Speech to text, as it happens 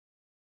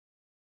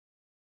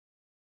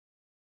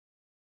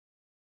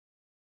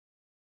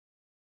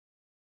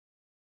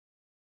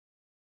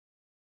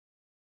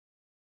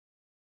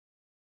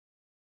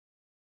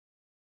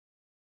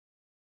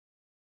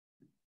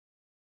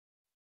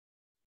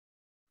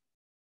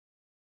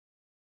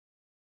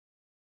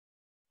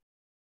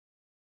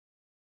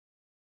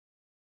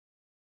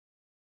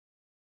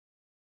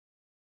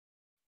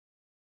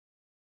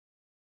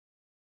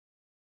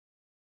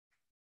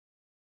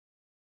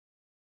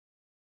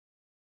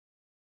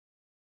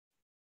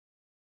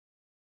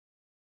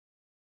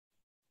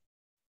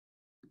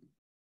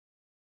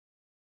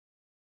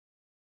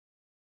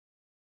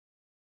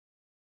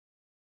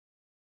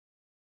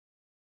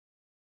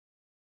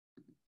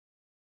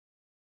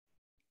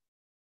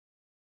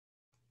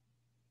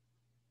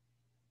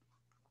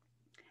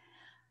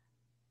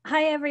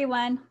Hi,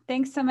 everyone.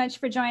 Thanks so much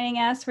for joining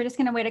us. We're just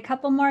going to wait a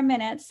couple more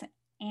minutes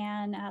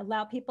and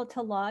allow people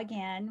to log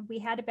in. We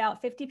had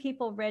about 50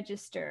 people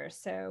register,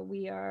 so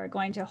we are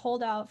going to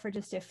hold out for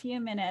just a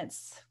few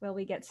minutes while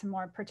we get some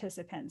more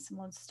participants, and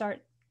we'll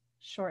start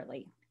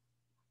shortly.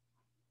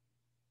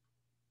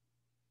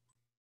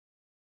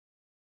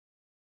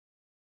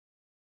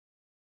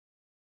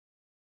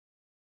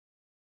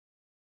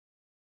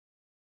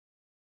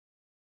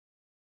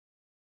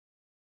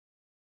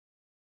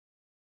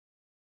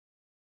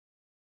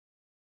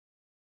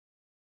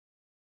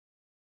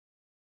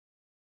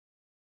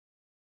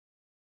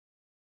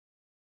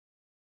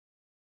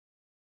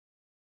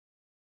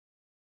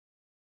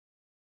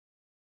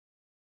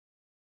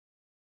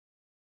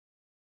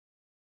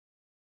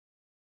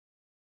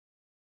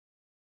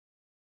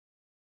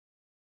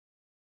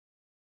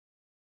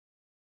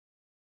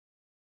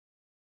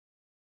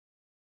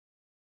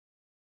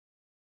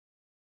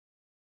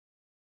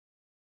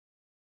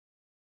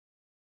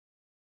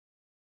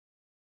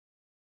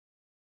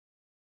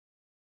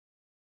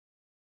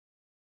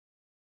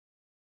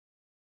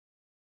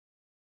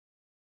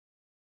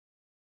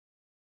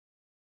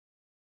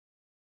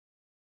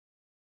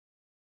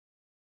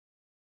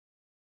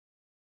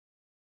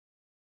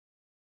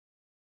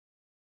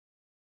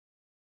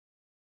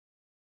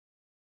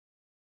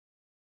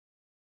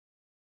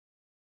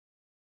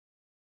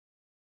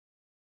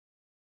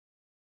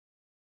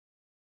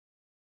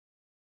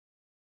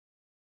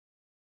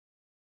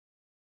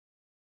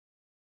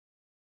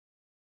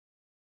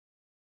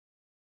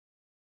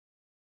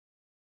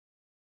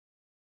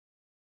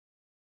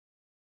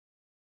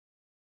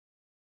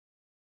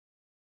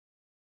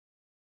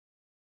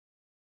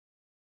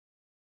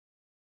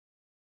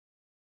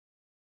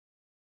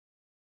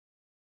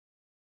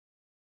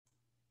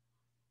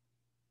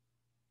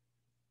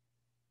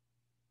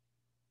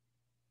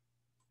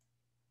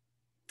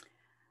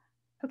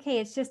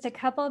 Okay, it's just a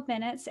couple of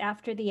minutes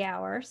after the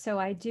hour, so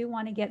I do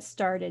want to get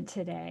started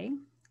today.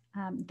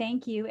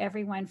 Thank you,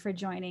 everyone, for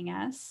joining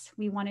us.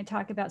 We want to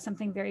talk about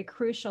something very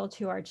crucial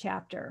to our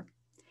chapter,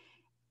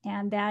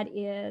 and that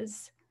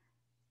is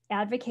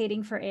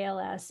advocating for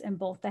ALS in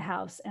both the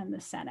House and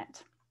the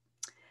Senate.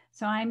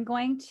 So I'm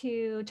going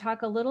to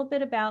talk a little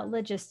bit about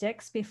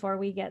logistics before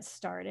we get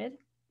started.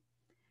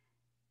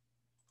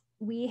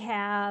 We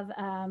have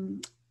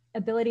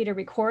ability to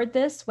record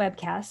this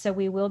webcast, so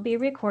we will be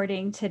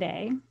recording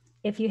today.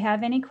 If you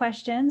have any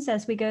questions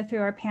as we go through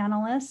our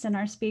panelists and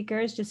our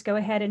speakers, just go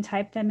ahead and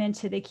type them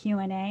into the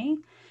Q&A.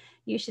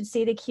 You should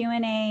see the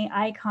Q&A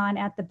icon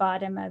at the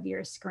bottom of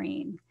your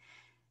screen.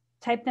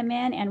 Type them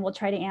in and we'll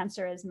try to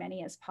answer as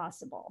many as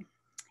possible.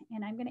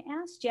 And I'm going to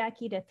ask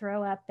Jackie to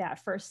throw up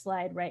that first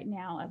slide right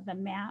now of the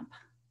map.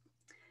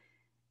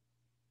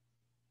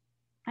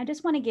 I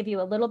just want to give you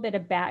a little bit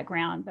of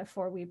background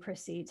before we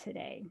proceed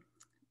today.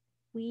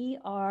 We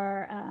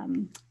are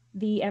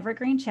the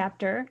Evergreen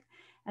Chapter.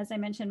 As I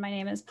mentioned, my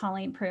name is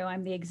Pauline Prue.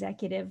 I'm the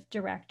Executive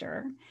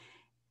Director.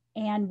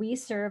 And we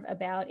serve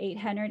about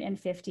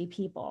 850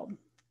 people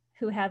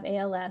who have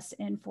ALS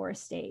in 4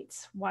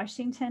 states: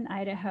 Washington,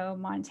 Idaho,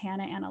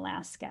 Montana, and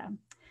Alaska.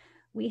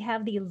 We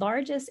have the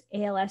largest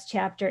ALS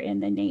chapter in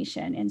the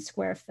nation in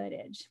square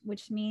footage,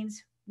 which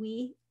means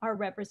we are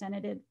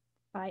represented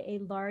by a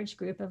large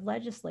group of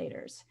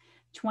legislators,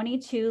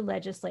 22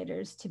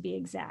 legislators to be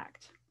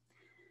exact.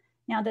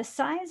 Now, the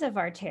size of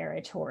our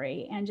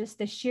territory and just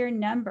the sheer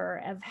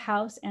number of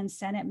House and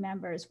Senate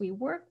members we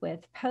work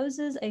with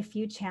poses a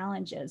few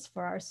challenges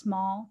for our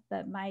small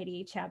but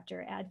mighty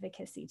chapter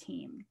advocacy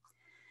team.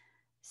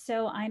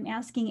 So I'm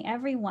asking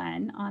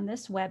everyone on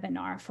this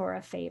webinar for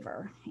a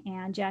favor.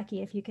 And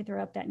Jackie, if you could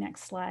throw up that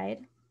next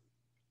slide.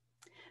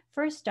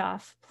 First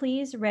off,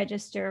 please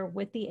register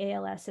with the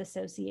ALS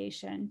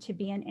Association to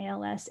be an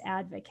ALS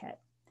advocate.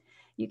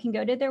 You can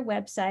go to their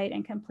website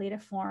and complete a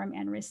form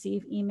and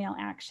receive email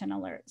action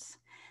alerts.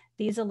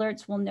 These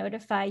alerts will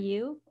notify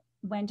you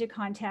when to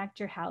contact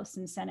your House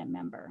and Senate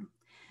member.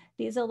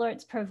 These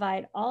alerts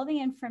provide all the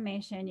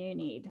information you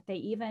need. They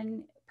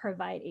even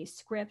provide a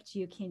script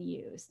you can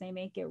use. They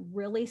make it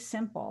really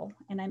simple,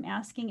 and I'm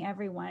asking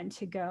everyone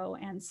to go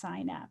and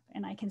sign up.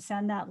 And I can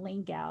send that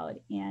link out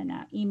in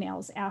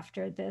emails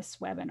after this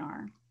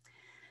webinar.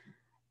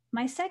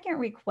 My second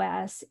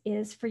request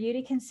is for you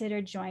to consider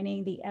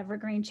joining the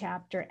Evergreen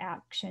Chapter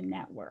Action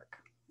Network.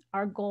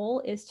 Our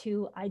goal is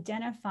to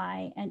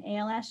identify an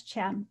ALS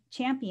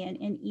champion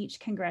in each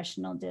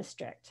congressional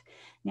district.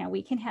 Now,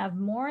 we can have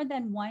more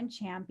than one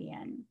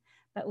champion,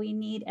 but we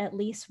need at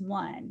least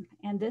one.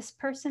 And this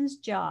person's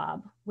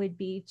job would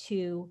be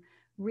to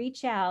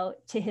reach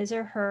out to his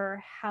or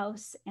her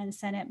House and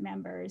Senate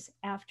members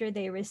after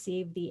they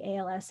receive the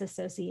ALS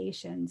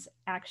Association's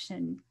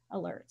action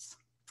alerts.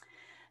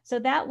 So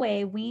that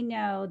way we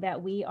know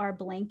that we are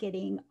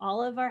blanketing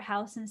all of our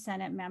House and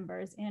Senate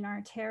members in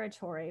our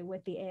territory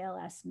with the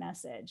ALS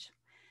message.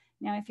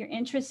 Now, if you're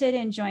interested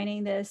in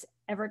joining this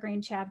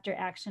Evergreen Chapter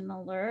Action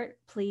Alert,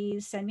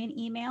 please send me an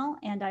email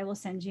and I will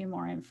send you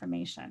more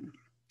information.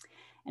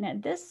 And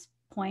at this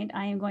point,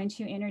 I am going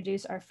to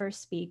introduce our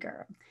first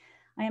speaker.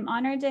 I am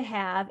honored to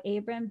have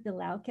Abram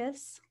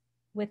Bieliauskas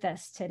with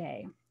us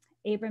today.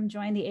 Abram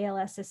joined the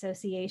ALS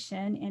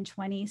Association in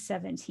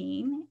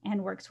 2017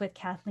 and works with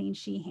Kathleen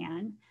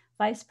Sheehan,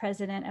 Vice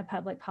President of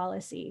Public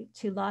Policy,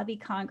 to lobby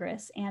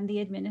Congress and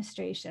the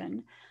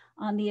administration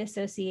on the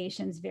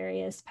association's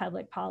various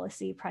public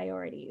policy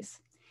priorities.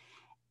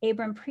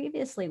 Abram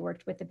previously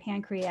worked with the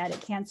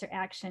Pancreatic Cancer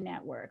Action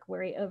Network,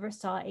 where he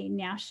oversaw a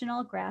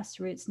national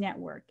grassroots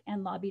network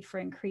and lobbied for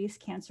increased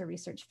cancer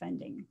research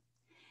funding.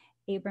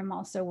 Abram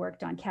also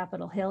worked on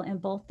Capitol Hill in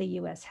both the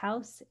US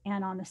House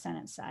and on the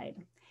Senate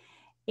side.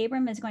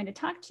 Abram is going to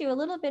talk to you a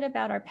little bit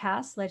about our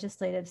past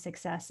legislative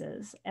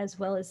successes, as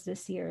well as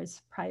this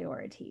year's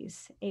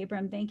priorities.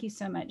 Abram, thank you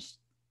so much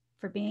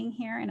for being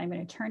here, and I'm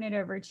going to turn it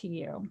over to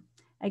you.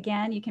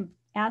 Again, you can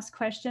ask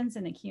questions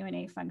in the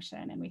Q&A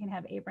function, and we can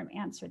have Abram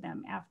answer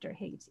them after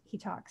he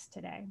talks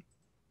today.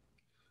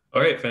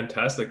 All right,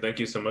 fantastic. Thank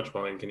you so much,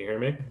 Pauline. Can you hear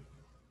me?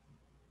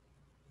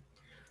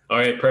 All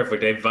right,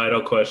 perfect. A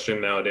vital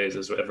question nowadays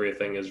is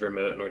everything is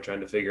remote and we're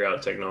trying to figure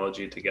out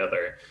technology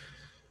together.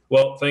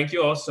 Well, thank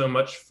you all so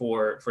much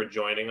for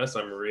joining us.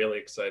 I'm really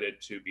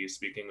excited to be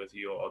speaking with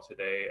you all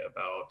today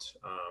about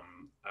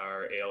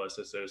our ALS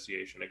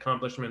Association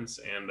accomplishments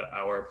and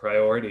our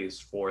priorities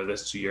for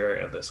this year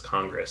and this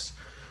Congress.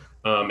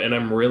 And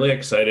I'm really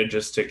excited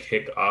just to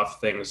kick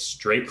off things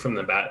straight from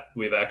the bat.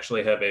 We've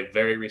actually have a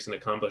very recent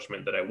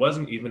accomplishment that I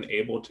wasn't even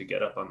able to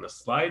get up on the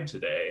slide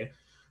today.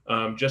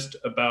 Just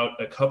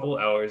about a couple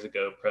hours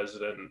ago,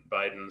 President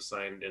Biden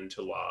signed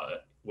into law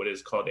what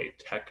is called a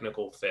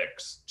technical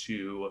fix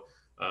to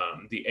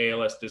the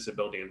ALS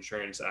Disability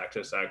Insurance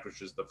Access Act,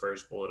 which is the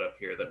first bullet up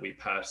here that we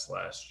passed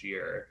last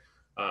year.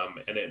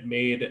 And it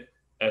made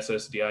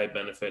SSDI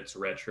benefits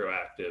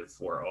retroactive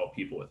for all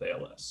people with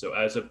ALS. So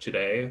as of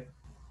today,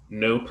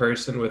 no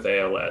person with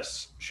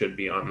ALS should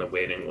be on the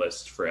waiting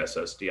list for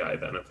SSDI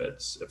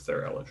benefits if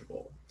they're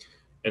eligible.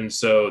 And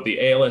so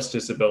the ALS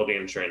Disability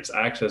Insurance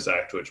Access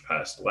Act, which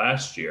passed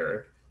last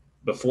year,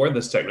 before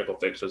this technical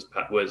fix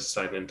was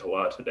signed into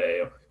law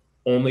today,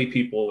 only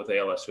people with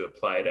ALS who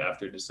applied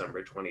after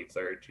December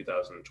 23rd,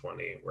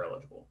 2020 were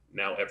eligible.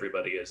 Now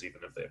everybody is,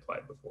 even if they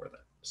applied before then.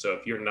 So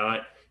if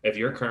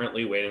you're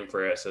currently waiting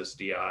for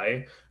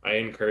SSDI, I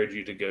encourage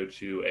you to go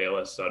to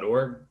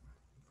als.org/blog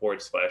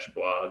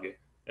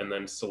and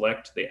then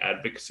select the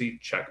advocacy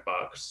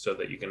checkbox so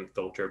that you can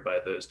filter by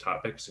those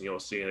topics, and you'll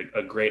see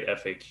a great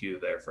FAQ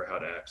there for how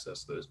to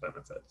access those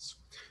benefits.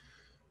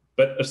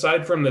 But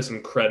aside from this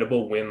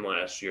incredible win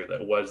last year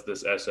that was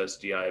this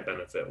SSDI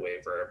benefit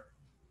waiver,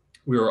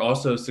 we were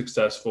also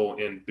successful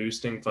in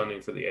boosting funding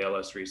for the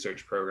ALS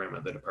research program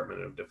at the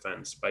Department of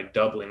Defense by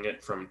doubling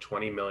it from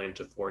 20 million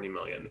to 40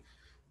 million,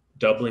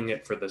 doubling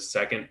it for the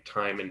second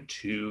time in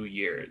 2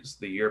 years.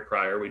 The year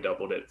prior, we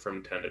doubled it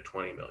from 10 to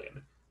 20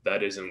 million.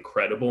 That is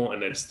incredible,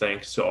 and it's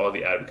thanks to all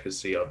the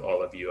advocacy of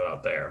all of you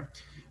out there.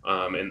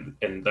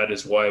 And that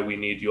is why we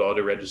need you all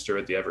to register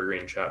with the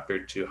Evergreen Chapter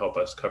to help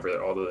us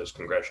cover all of those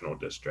congressional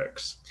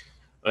districts.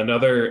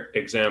 Another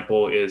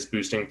example is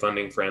boosting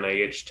funding for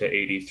NIH to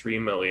 83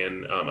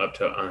 million, up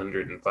to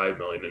 105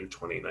 million in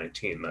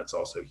 2019. That's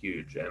also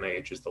huge.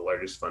 NIH is the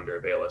largest funder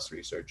of ALS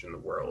research in the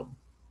world.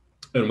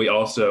 And we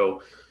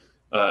also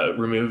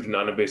removed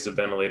non-invasive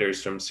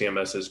ventilators from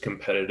CMS's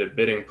competitive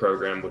bidding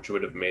program, which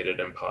would have made it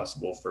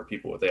impossible for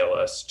people with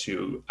ALS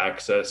to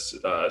access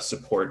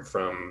support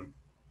from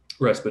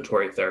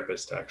respiratory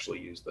therapists to actually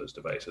use those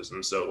devices.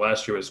 And so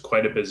last year was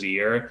quite a busy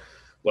year,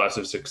 lots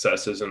of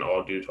successes, and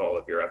all due to all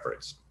of your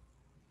efforts.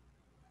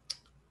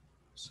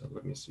 So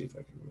let me see if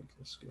I can make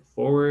this go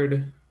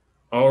forward.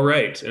 All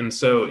right, and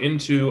so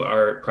into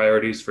our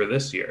priorities for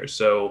this year.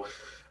 So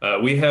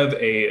we have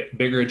a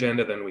bigger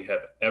agenda than we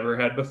have ever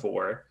had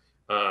before.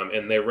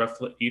 And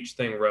each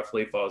thing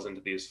roughly falls into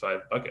these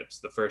 5 buckets.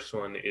 The first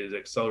one is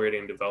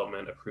accelerating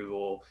development,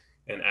 approval,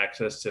 and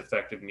access to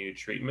effective new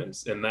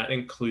treatments. And that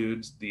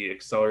includes the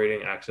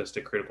Accelerating Access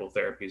to Critical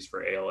Therapies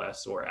for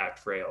ALS, or Act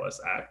for ALS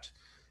Act,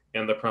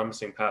 and the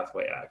Promising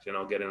Pathway Act. And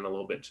I'll get in a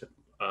little bit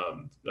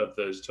of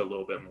those to a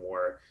little bit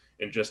more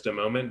in just a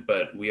moment,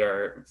 but we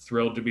are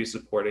thrilled to be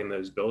supporting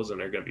those bills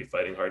and are going to be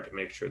fighting hard to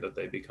make sure that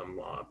they become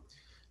law.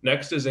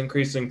 Next is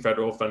increasing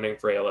federal funding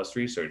for ALS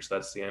research.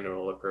 That's the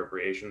annual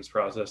appropriations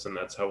process, and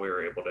that's how we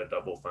were able to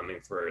double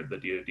funding for the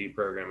DoD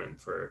program and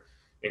for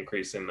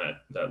increasing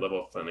that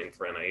level of funding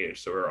for NIH.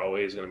 So we're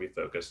always going to be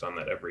focused on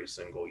that every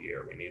single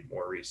year. We need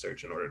more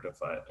research in order to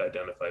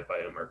identify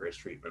biomarkers,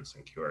 treatments,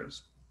 and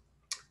cures.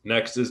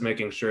 Next is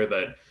making sure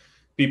that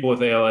people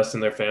with ALS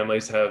and their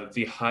families have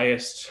the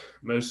highest,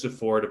 most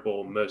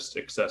affordable, most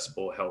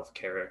accessible health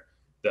care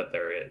that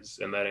there is.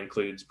 And that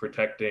includes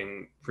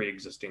protecting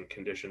pre-existing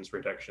conditions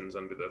protections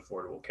under the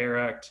Affordable Care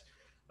Act,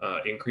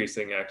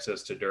 increasing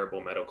access to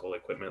durable medical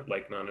equipment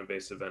like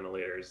non-invasive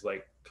ventilators,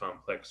 like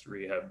complex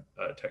rehab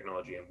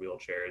technology and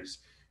wheelchairs,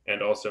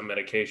 and also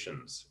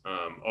medications.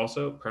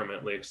 Also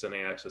permanently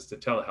extending access to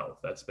telehealth.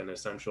 That's been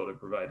essential to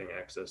providing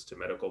access to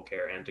medical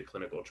care and to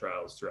clinical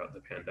trials throughout the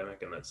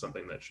pandemic, and that's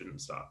something that shouldn't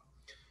stop.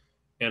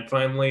 And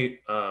finally,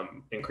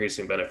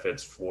 increasing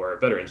benefits for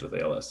veterans with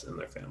ALS and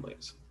their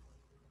families.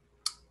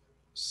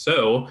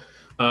 So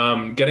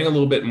getting a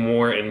little bit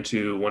more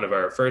into one of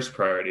our first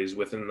priorities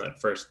within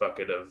that first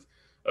bucket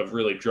of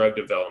really drug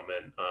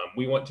development,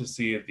 we want to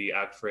see the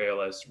Act for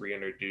ALS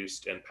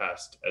reintroduced and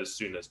passed as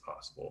soon as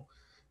possible.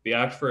 The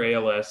Act for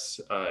ALS,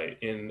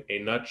 in a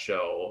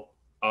nutshell,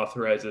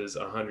 authorizes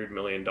 $100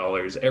 million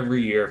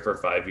every year for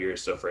 5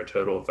 years, so for a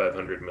total of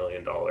 $500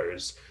 million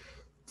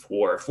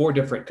for 4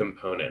 different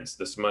components.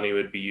 This money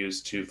would be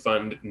used to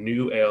fund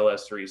new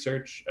ALS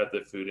research at the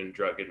Food and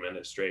Drug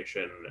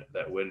Administration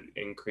that would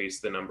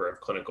increase the number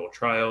of clinical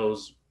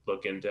trials,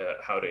 look into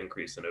how to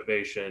increase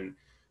innovation,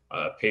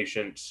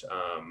 patient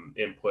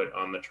input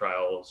on the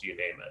trials, you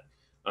name it,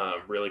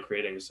 really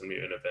creating some new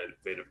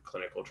innovative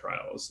clinical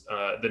trials.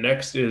 The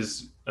next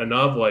is a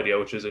novel idea,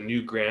 which is a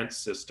new grant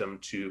system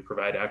to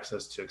provide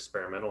access to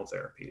experimental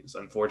therapies.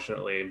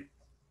 Unfortunately,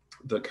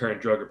 the current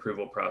drug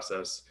approval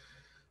process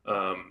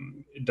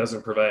it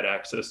doesn't provide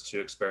access to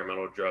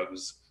experimental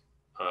drugs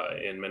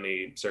in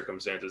many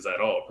circumstances at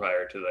all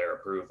prior to their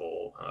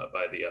approval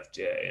by the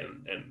FDA,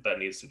 and that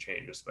needs to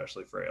change,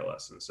 especially for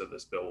ALS. And so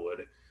this bill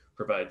would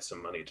provide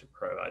some money to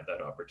provide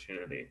that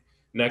opportunity.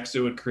 Next,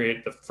 it would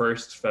create the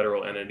first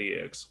federal entity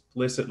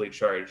explicitly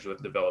charged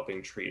with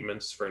developing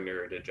treatments for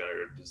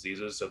neurodegenerative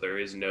diseases. So there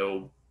is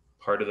no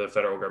part of the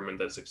federal government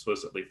that's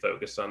explicitly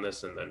focused on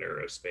this in the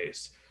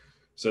neurospace.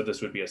 So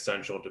this would be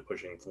essential to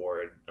pushing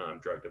forward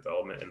drug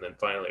development. And then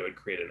finally, it would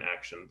create an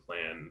action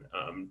plan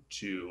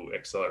to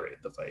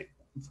accelerate the fight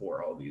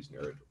for all these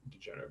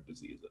neurodegenerative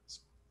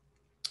diseases.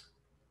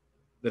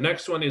 The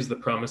next one is the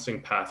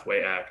Promising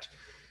Pathway Act,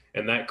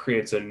 and that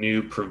creates a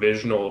new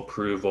provisional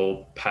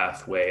approval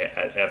pathway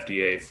at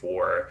FDA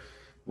for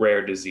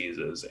rare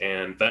diseases.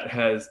 And that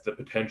has the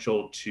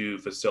potential to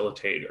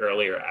facilitate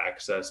earlier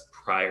access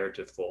prior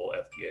to full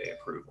FDA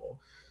approval.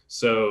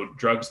 So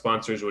drug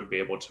sponsors would be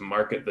able to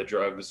market the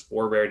drugs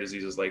for rare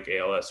diseases like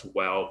ALS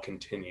while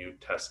continued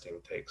testing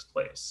takes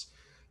place.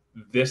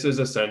 This is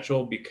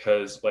essential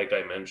because, like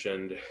I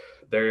mentioned,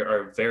 there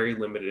are very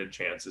limited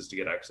chances to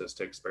get access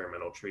to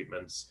experimental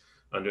treatments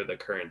under the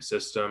current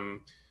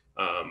system,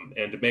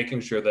 and making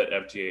sure that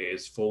FDA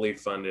is fully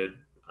funded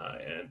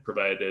and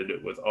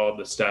provided with all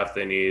the staff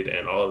they need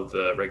and all of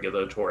the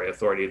regulatory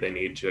authority they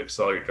need to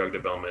accelerate drug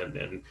development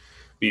and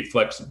be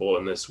flexible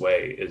in this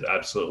way is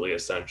absolutely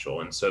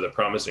essential. And so the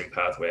Promising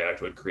Pathway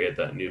Act would create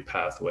that new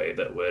pathway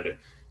that would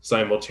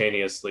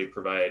simultaneously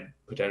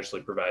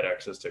potentially provide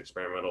access to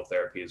experimental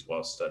therapies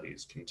while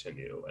studies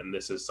continue. And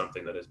this is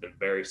something that has been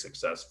very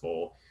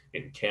successful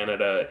in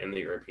Canada, in the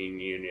European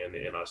Union,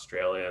 in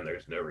Australia, and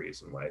there's no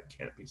reason why it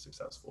can't be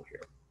successful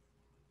here.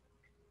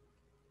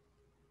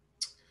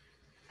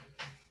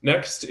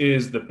 Next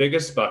is the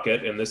biggest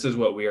bucket, and this is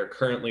what we are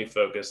currently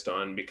focused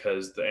on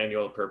because the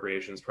annual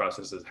appropriations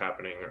process is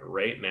happening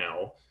right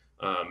now,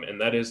 and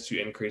that is to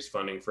increase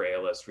funding for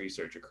ALS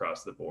research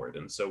across the board.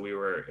 And so we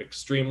were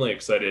extremely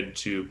excited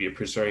to be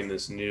pursuing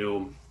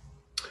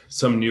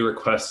some new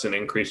requests and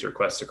increased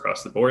requests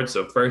across the board.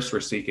 So first,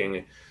 we're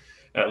seeking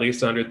at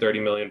least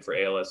 $130 million for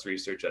ALS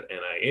research at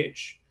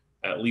NIH,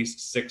 at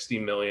least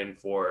 $60 million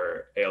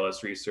for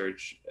ALS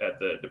research at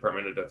the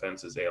Department of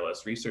Defense's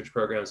ALS research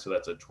program. So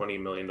that's a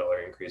 $20 million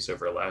increase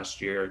over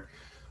last year.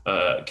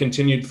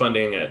 Continued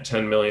funding at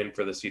 $10 million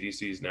for the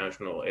CDC's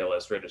National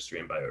ALS Registry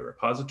and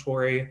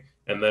Biorepository.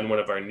 And then one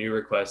of our new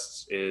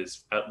requests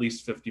is at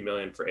least $50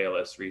 million for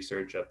ALS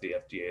research at the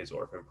FDA's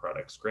Orphan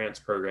Products Grants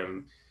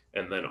Program.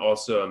 And then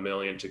also $1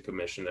 million to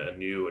commission a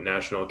new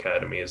National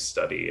Academies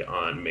study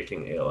on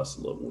making ALS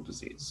a livable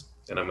disease.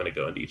 And I'm going to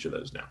go into each of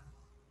those now.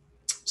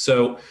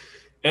 So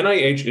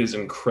NIH is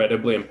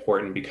incredibly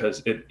important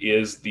because it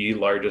is the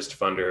largest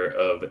funder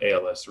of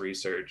ALS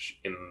research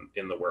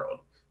in the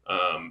world.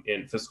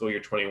 In fiscal year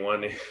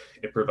 21,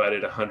 it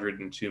provided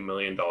 $102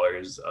 million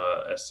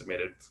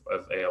estimated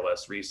of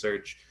ALS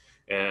research.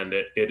 And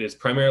it is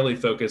primarily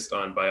focused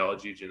on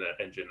biology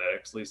and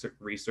genetics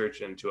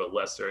research, and to a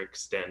lesser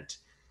extent,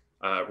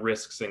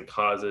 risks and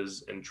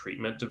causes and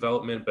treatment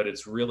development, but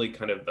it's really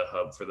kind of the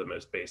hub for the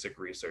most basic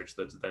research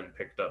that's then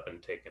picked up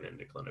and taken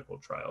into clinical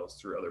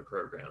trials through other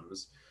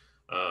programs.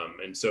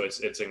 And so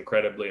it's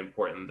incredibly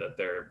important that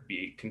there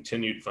be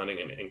continued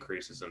funding and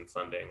increases in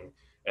funding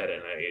at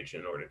NIH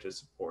in order to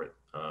support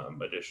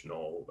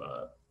additional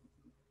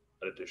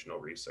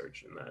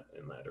research in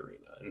that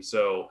arena. And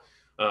so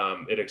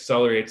it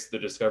accelerates the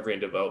discovery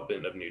and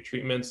development of new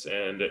treatments,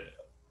 and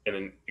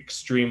an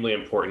extremely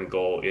important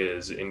goal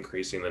is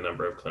increasing the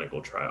number of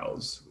clinical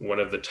trials. One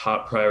of the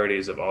top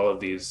priorities of all of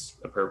these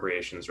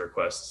appropriations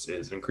requests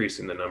is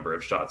increasing the number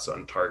of shots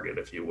on target,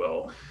 if you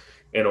will,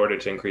 in order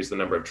to increase the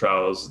number of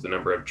trials, the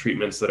number of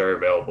treatments that are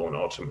available, and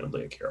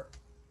ultimately a cure.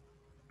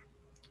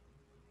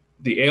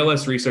 The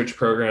ALS research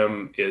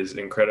program is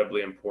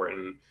incredibly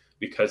important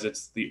because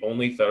it's the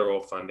only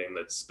federal funding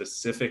that's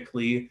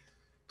specifically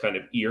kind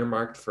of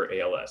earmarked for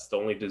ALS, the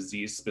only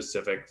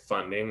disease-specific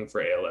funding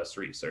for ALS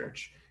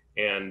research.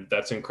 And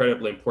that's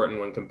incredibly important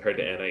when compared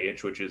to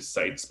NIH, which is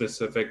site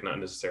specific, not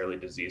necessarily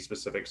disease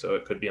specific. So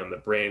it could be on the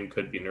brain,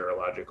 could be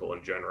neurological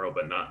in general,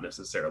 but not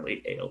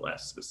necessarily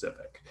ALS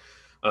specific.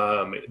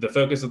 The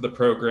focus of the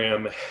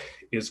program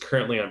is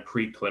currently on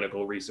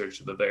preclinical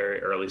research at the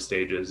very early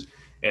stages.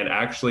 And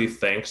actually,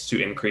 thanks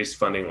to increased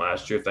funding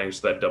last year, thanks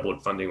to that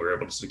doubled funding we were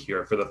able to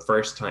secure for the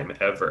first time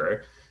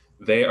ever,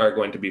 they are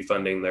going to be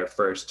funding their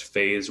first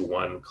phase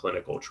 1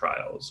 clinical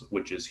trials,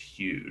 which is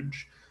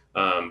huge.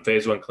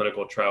 Phase 1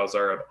 clinical trials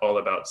are all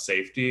about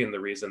safety, and the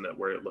reason that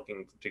we're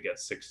looking to get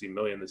 60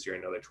 million this year,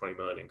 another 20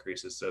 million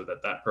increases, so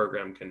that that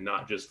program can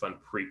not just fund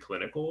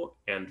preclinical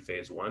and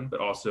phase 1,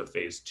 but also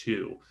phase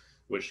 2,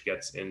 which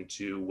gets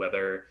into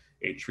whether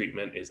a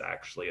treatment is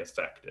actually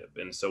effective.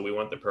 And so we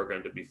want the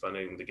program to be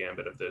funding the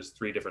gambit of those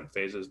 3 different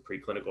phases: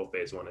 preclinical,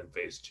 phase 1, and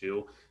phase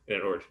 2. And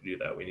in order to do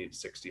that, we need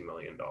 $60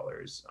 million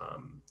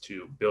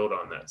to build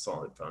on that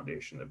solid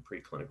foundation of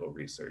preclinical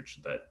research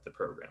that the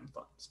program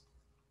funds.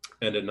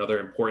 And another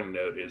important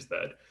note is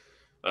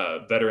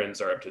that veterans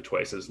are up to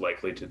twice as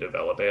likely to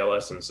develop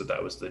ALS. And so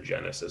that was the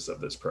genesis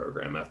of this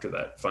program. After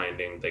that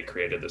finding, they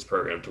created this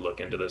program to look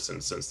into this.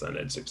 And since then,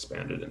 it's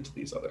expanded into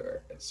these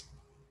other areas.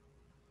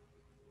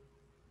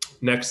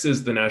 Next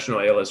is the National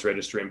ALS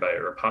Registry and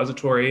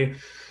Biorepository.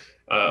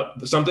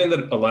 Something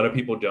that a lot of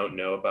people don't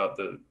know about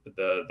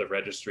the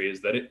registry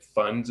is that it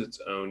funds its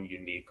own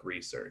unique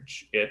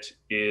research. It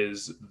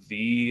is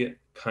the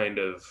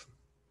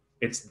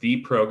it's the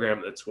program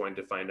that's going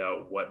to find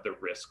out what the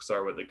risks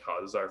are, what the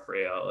causes are for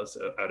ALS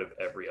out of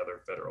every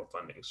other federal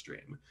funding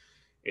stream.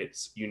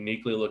 It's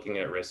uniquely looking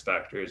at risk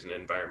factors and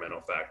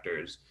environmental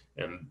factors,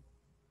 and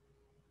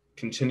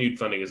continued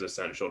funding is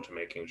essential to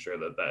making sure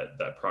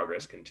that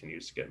progress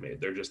continues to get made.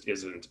 There just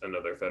isn't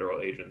another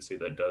federal agency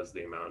that does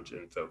the amount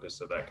and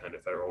focus of that kind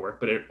of federal work,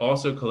 but it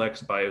also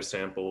collects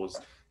biosamples,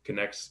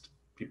 connects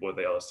people with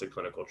ALS to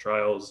clinical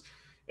trials,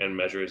 and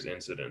measures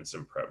incidence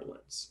and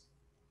prevalence.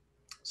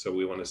 So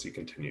we want to see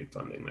continued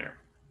funding there.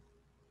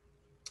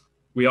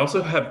 We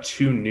also have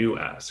 2 new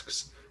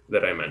asks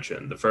that I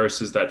mentioned. The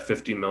first is that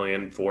 50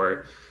 million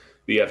for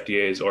the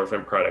FDA's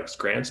Orphan Products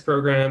Grants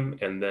Program,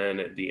 and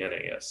then the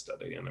NAS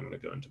study. And I'm going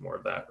to go into more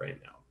of that right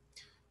now.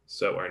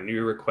 So our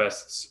new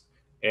requests,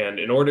 and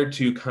in order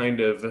to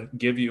kind of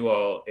give you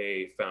all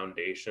a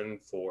foundation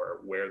for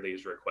where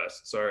these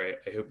requests are,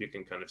 I hope you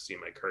can kind of see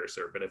my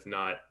cursor, but if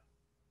not,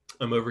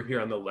 I'm over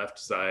here on the left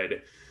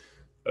side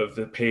of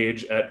the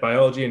page at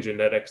Biology and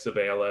Genetics of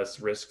ALS,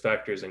 Risk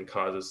Factors and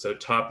Causes. So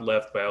top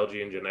left,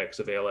 Biology and Genetics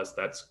of ALS,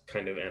 that's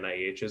kind of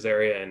NIH's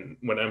area. And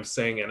when I'm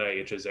saying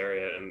NIH's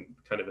area and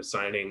kind of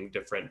assigning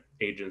different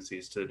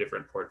agencies to the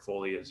different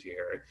portfolios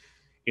here,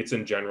 it's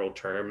in general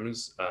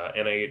terms.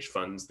 NIH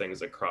funds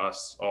things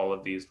across all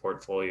of these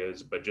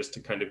portfolios, but just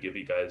to kind of give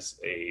you guys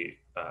a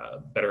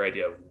better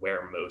idea of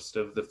where most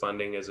of the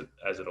funding is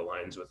as it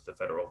aligns with the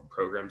federal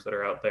programs that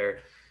are out there.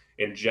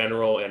 In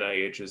general,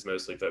 NIH is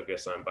mostly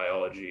focused on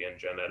biology and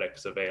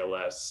genetics of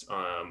ALS.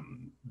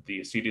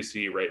 The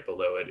CDC right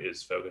below it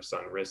is focused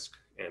on risk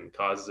and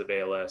causes of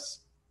ALS.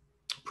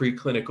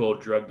 Preclinical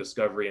drug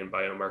discovery and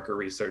biomarker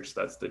research,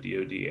 that's the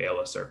DoD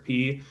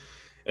ALSRP.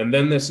 And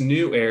then this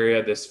new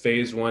area, this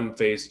phase 1,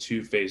 phase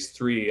 2, phase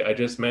 3, I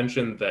just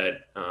mentioned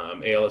that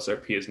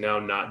ALSRP is now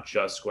not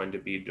just going to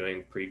be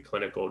doing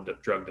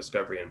preclinical drug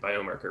discovery and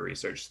biomarker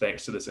research.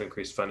 Thanks to this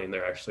increased funding,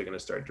 they're actually going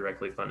to start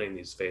directly funding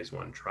these phase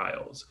 1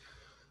 trials.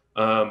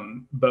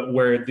 But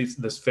where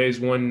this phase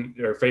 1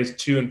 or phase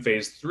 2 and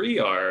phase 3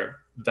 are,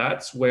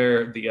 that's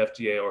where the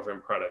FDA Orphan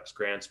Products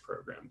Grants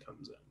Program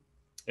comes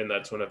in. And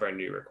that's one of our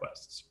new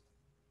requests.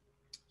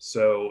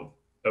 So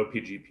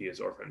OPGP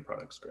is Orphan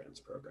Products Grants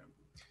Program.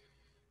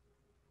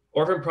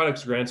 Orphan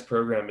Products Grants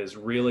Program is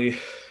really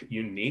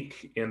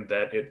unique in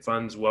that it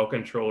funds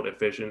well-controlled,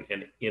 efficient,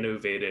 and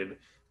innovative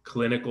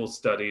clinical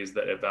studies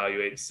that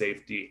evaluate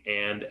safety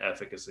and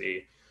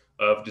efficacy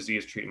of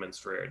disease treatments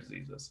for rare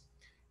diseases.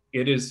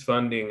 It is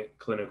funding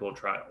clinical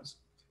trials.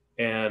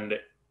 And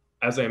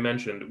as I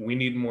mentioned, we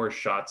need more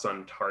shots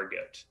on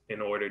target in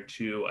order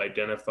to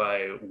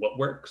identify what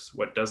works,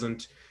 what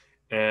doesn't.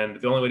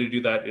 And the only way to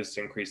do that is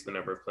to increase the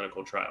number of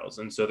clinical trials.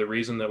 And so the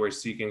reason that we're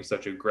seeking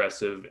such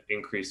aggressive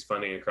increased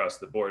funding across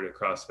the board,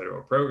 across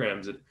federal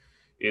programs,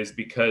 is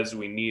because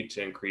we need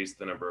to increase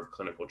the number of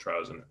clinical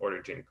trials in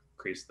order to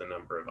increase the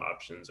number of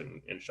options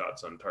and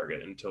shots on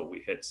target until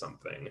we hit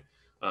something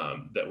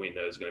that we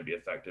know is going to be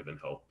effective and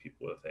help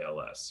people with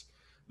ALS.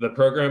 The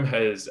program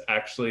has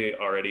actually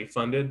already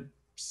funded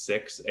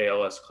 6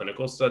 ALS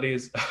clinical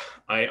studies.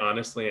 I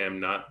honestly am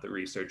not the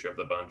researcher of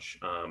the bunch.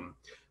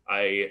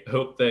 I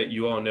hope that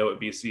you all know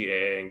what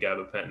BCAA and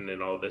gabapentin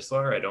and all of this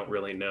are. I don't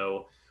really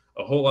know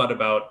a whole lot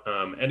about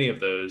any of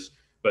those,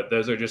 but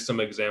those are just some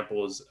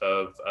examples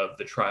of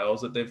the trials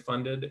that they've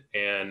funded.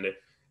 And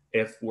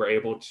if we're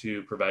able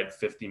to provide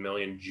 50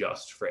 million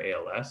just for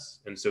ALS,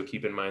 and so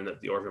keep in mind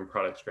that the Orphan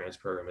Products Grants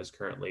Program is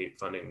currently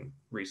funding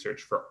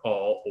research for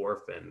all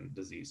orphan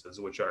diseases,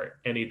 which are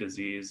any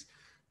disease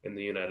in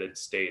the United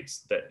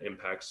States that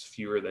impacts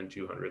fewer than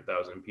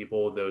 200,000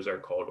 people, those are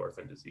called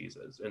orphan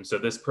diseases. And so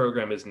this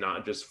program is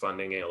not just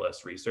funding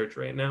ALS research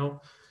right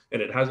now,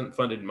 and it hasn't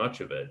funded much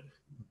of it,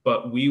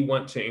 but we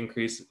want to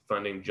increase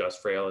funding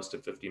just for ALS to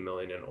 50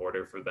 million in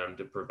order for them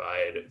to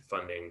provide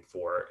funding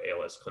for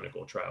ALS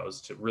clinical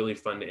trials, to really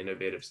fund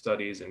innovative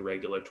studies and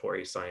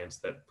regulatory science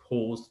that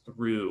pulls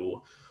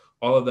through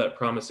all of that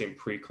promising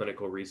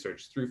preclinical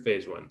research through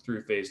phase 1,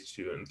 through phase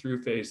 2, and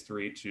through phase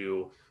 3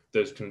 to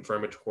those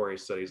confirmatory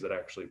studies that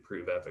actually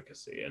prove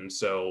efficacy. And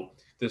so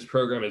this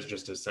program is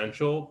just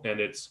essential, and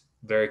it's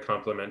very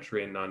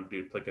complementary and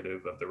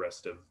non-duplicative of the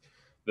rest of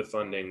the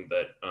funding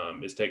that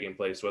is taking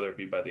place, whether it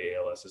be by the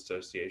ALS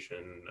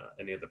Association,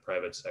 any of the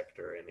private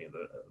sector, any of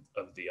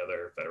the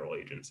other federal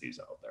agencies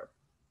out there.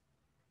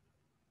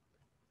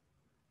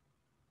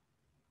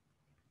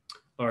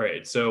 All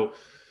right, so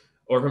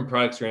Orphan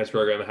Products Grants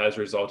Program has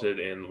resulted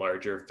in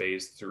larger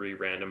phase 3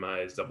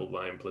 randomized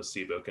double-blind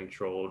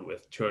placebo-controlled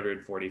with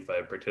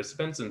 245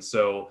 participants. And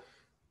so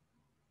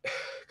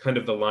kind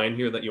of the line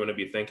here that you want to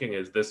be thinking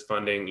is this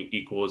funding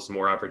equals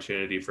more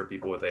opportunity for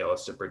people with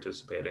ALS to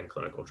participate in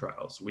clinical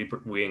trials.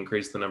 We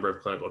increase the number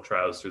of clinical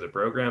trials through the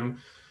program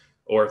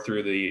or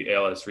through the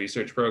ALS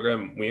research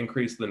program. We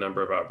increase the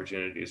number of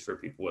opportunities for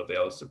people with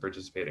ALS to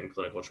participate in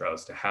clinical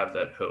trials, to have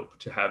that hope,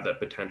 to have that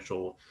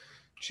potential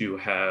to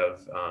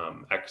have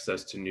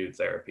access to new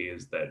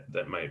therapies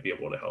that might be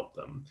able to help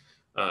them.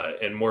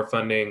 And more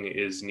funding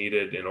is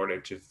needed in order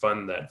to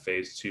fund that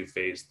phase 2,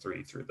 phase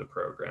 3 through the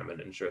program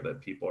and ensure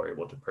that people are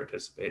able to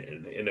participate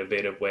in an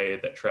innovative way,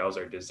 that trials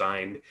are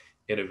designed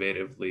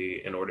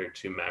innovatively in order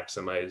to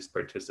maximize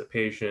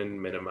participation,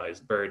 minimize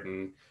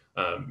burden,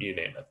 you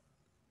name it.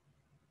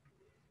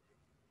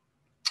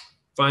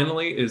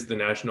 Finally is the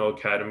National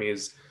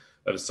Academies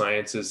of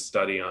Sciences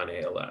study on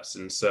ALS.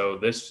 And so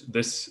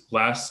this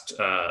last,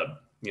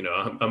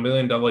 $1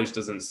 million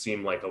doesn't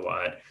seem like a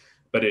lot,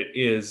 but it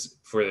is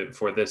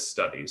for this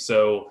study.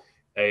 So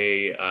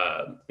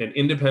an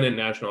independent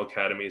National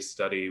Academies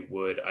study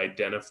would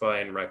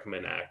identify and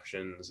recommend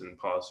actions and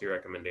policy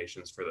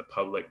recommendations for the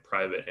public,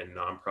 private, and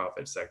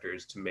nonprofit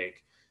sectors to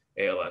make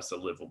ALS a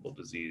livable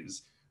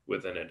disease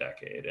within a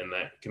decade. And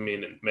that can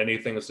mean many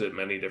things to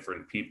many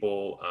different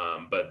people,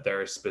 but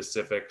there are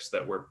specifics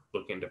that we're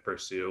looking to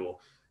pursue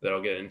that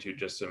I'll get into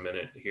just a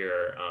minute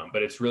here.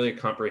 But it's really a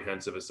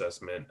comprehensive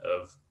assessment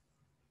of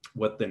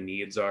what the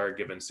needs are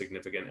given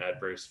significant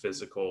adverse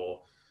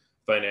physical,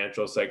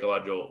 financial,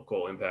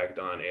 psychological impact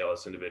on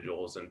ALS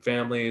individuals and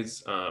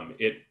families.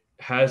 It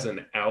has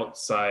an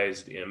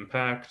outsized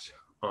impact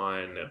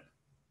on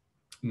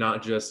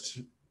not just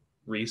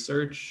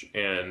research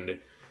and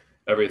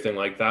everything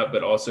like that,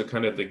 but also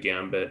kind of the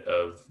gambit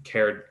of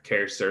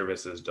care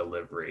services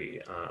delivery,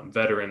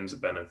 veterans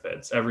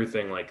benefits,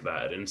 everything like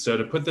that. And so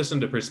to put this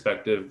into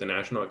perspective, the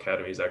National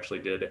Academies actually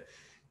did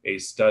a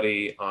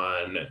study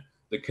on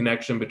the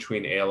connection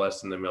between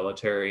ALS and the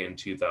military in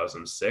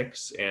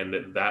 2006.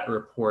 And that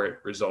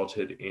report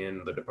resulted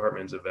in the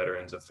Department of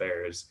Veterans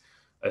Affairs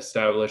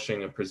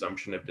establishing a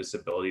presumption of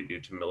disability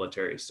due to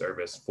military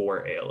service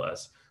for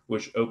ALS,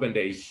 which opened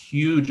a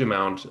huge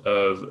amount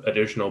of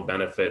additional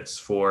benefits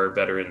for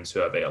veterans who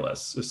have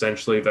ALS.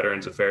 Essentially,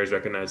 Veterans Affairs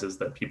recognizes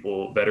that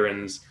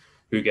veterans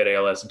who get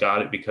ALS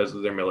got it because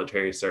of their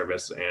military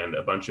service, and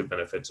a bunch of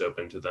benefits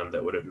open to them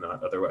that would have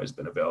not otherwise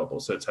been available.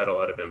 So it's had a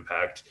lot of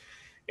impact.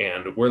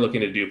 And we're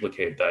looking to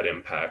duplicate that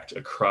impact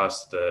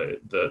across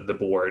the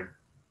board,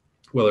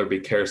 whether it be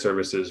care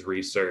services,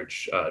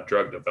 research,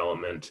 drug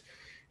development,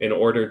 in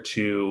order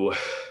to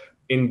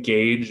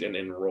engage and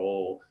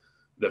enroll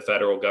the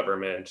federal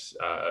government,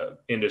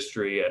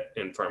 industry,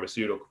 and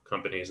pharmaceutical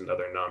companies and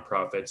other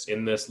nonprofits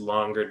in this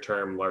longer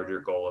term, larger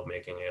goal of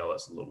making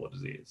ALS a livable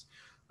disease.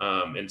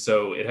 And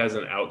so it has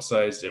an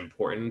outsized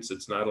importance.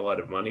 It's not a lot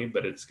of money,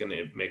 but it's going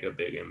to make a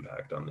big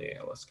impact on the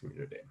ALS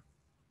community.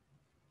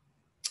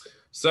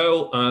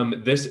 So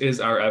this is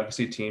our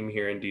advocacy team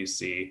here in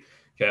DC.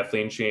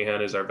 Kathleen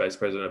Sheehan is our Vice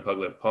President of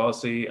Public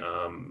Policy.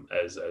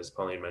 As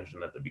Pauline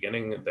mentioned at the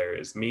beginning, there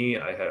is me.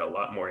 I had a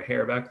lot more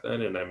hair back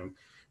then, and I'm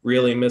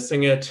really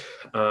missing it,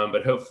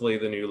 but hopefully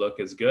the new look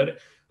is good.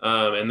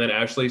 And then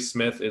Ashley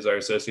Smith is our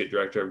Associate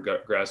Director of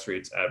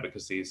Grassroots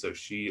Advocacy. So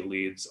she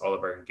leads all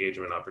of our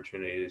engagement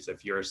opportunities.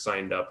 If you're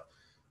signed up,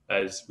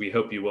 as we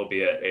hope you will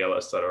be, at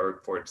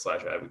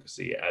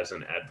als.org/advocacy as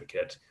an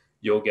advocate,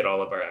 you'll get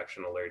all of our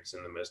action alerts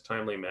in the most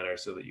timely manner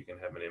so that you can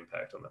have an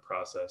impact on the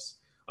process.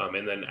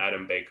 And then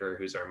Adam Baker,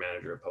 who's our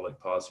Manager of Public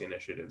Policy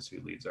Initiatives,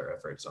 who leads our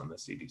efforts on the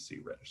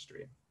CDC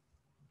registry.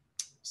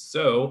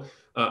 So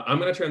I'm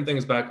going to turn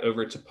things back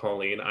over to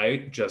Pauline.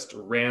 I just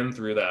ran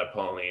through that,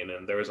 Pauline,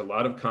 and there was a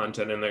lot of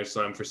content in there.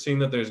 So I'm foreseeing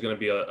that there's going to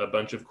be a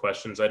bunch of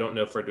questions. I don't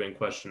know if we're doing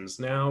questions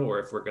now or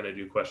if we're going to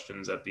do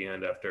questions at the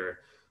end after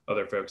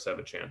other folks have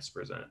a chance to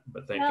present.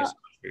 But thank you so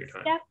much for your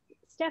time.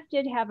 Steph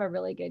did have a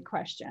really good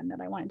question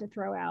that I wanted to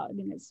throw out. I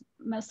mean, it's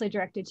mostly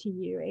directed to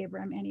you,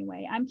 Abram,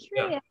 anyway. I'm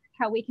curious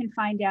how we can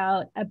find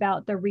out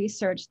about the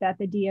research that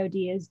the DoD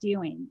is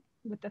doing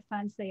with the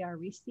funds they are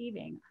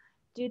receiving.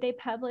 Do they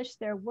publish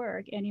their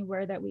work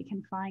anywhere that we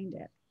can find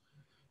it?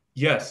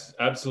 Yes,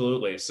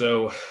 absolutely.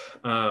 So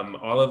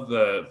all of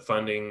the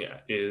funding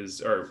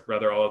is, or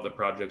rather all of the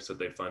projects that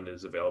they fund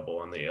is available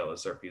on the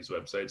ALSRP's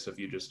website. So if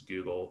you just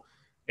Google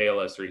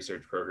ALS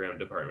Research Program,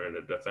 Department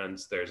of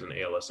Defense, there's an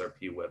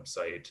ALSRP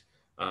website.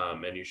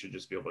 And you should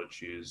just be able to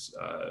choose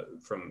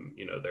from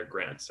their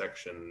grant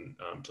section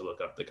to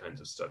look up the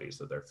kinds of studies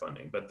that they're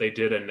funding. But they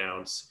did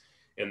announce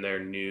in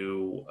their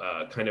new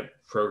kind of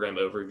program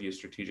overview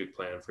strategic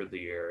plan for the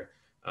year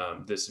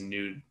this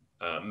new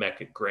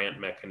grant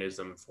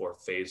mechanism for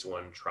phase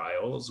 1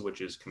 trials,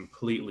 which is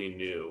completely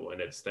new, and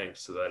it's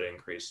thanks to that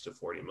increase to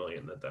 40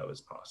 million that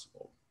was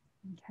possible.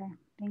 Okay,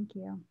 thank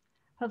you.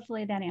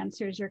 Hopefully that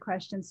answers your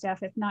question,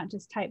 Steph. If not,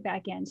 just type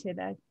back into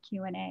the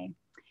Q&A.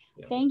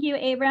 Yeah. Thank you,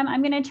 Abram.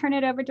 I'm going to turn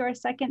it over to our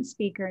second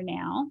speaker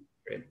now.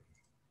 Great.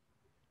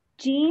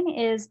 Jean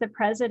is the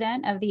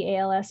president of the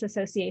ALS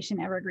Association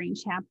Evergreen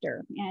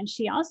Chapter, and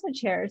she also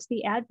chairs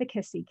the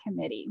Advocacy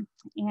Committee.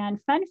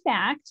 And fun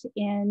fact,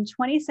 in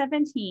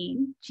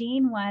 2017,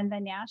 Jean won the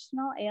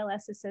National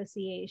ALS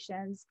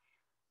Association's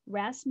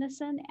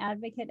Rasmussen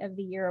Advocate of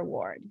the Year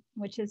Award,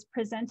 which is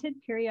presented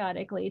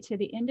periodically to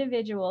the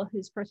individual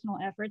whose personal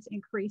efforts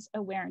increase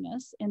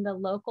awareness in the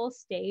local,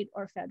 state,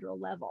 or federal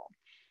level.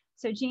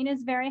 So Jean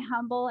is very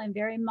humble and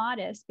very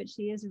modest, but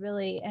she is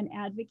really an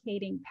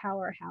advocating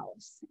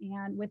powerhouse.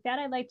 And with that,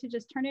 I'd like to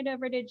just turn it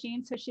over to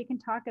Jean so she can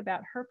talk about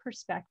her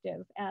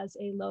perspective as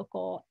a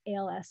local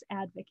ALS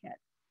advocate.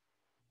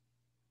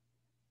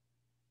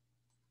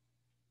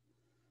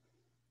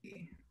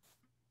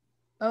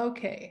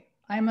 Okay,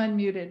 I'm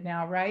unmuted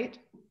now, right?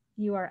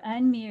 You are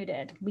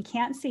unmuted. We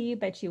can't see you,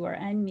 but you are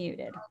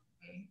unmuted.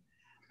 Okay.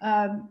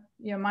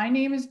 My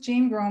name is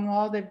Jean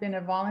Gronewald. I've been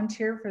a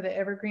volunteer for the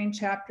Evergreen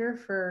Chapter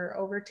for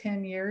over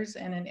 10 years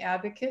and an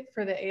advocate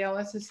for the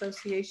ALS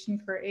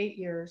Association for 8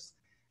 years.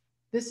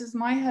 This is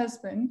my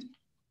husband,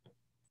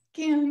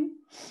 Ken,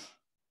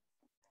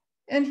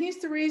 and he's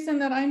the reason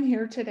that I'm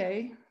here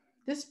today.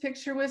 This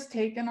picture was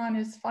taken on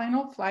his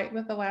final flight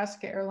with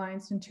Alaska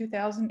Airlines in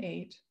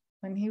 2008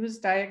 when he was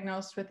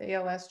diagnosed with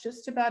ALS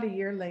just about a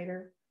year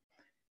later.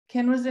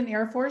 Ken was an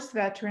Air Force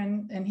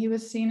veteran, and he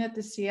was seen at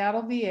the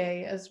Seattle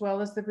VA as well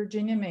as the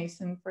Virginia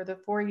Mason for the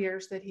 4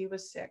 years that he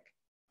was sick.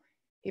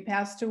 He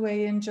passed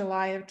away in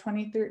July of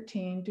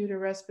 2013 due to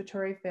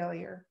respiratory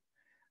failure.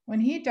 When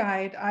he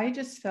died, I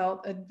just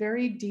felt a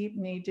very deep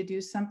need to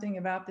do something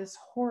about this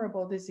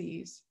horrible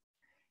disease.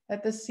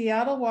 At the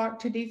Seattle Walk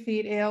to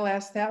Defeat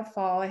ALS that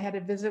fall, I had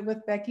a visit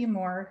with Becky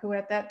Moore, who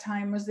at that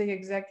time was the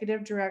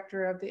executive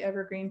director of the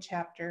Evergreen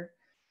Chapter.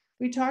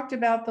 We talked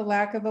about the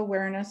lack of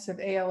awareness of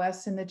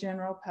ALS in the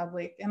general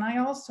public, and I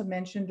also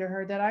mentioned to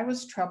her that I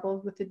was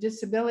troubled with the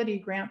disability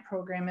grant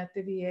program at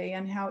the VA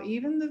and how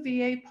even the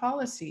VA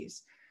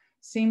policies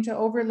seem to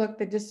overlook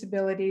the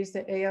disabilities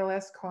that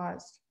ALS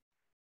caused.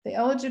 The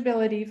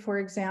eligibility, for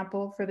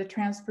example, for the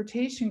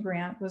transportation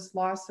grant was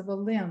loss of a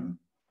limb.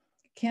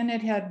 Ken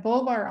had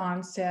bulbar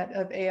onset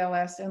of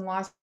ALS and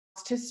lost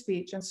his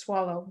speech and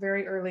swallow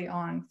very early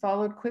on,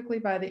 followed quickly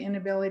by the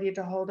inability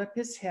to hold up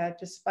his head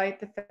despite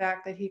the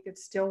fact that he could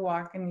still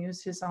walk and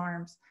use his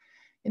arms.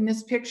 In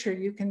this picture,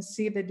 you can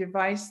see the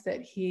device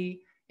that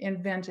he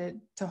invented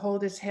to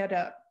hold his head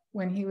up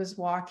when he was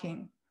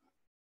walking.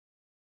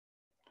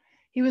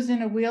 He was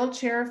in a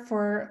wheelchair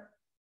for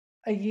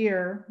a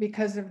year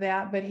because of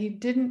that, but he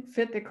didn't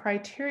fit the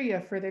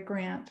criteria for the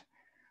grant.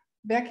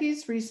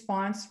 Becky's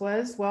response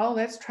was, well,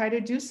 let's try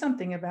to do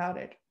something about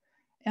it.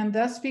 And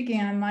thus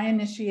began my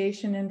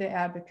initiation into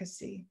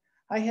advocacy.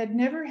 I had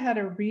never had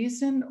a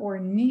reason or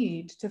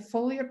need to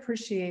fully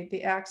appreciate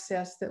the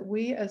access that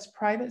we as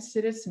private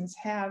citizens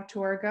have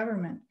to our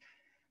government.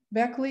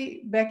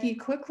 Becky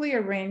quickly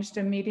arranged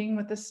a meeting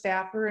with a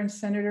staffer in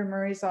Senator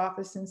Murray's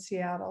office in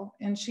Seattle,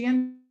 and she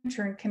in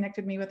turn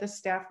connected me with a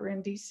staffer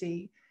in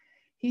DC.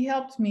 He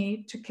helped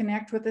me to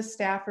connect with a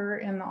staffer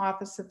in the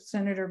office of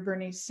Senator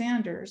Bernie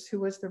Sanders, who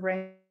was the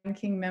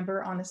ranking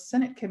member on the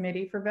Senate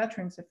Committee for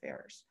Veterans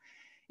Affairs.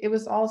 It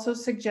was also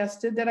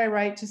suggested that I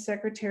write to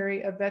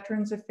Secretary of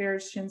Veterans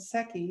Affairs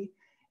Shinseki,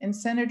 and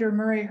Senator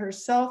Murray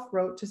herself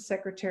wrote to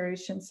Secretary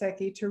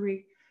Shinseki to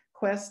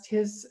request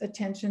his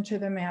attention to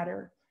the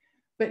matter.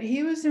 But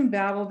he was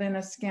embattled in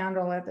a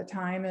scandal at the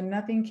time, and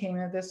nothing came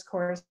of this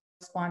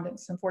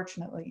correspondence,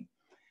 unfortunately.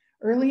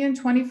 Early in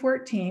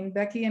 2014,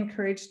 Becky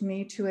encouraged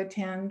me to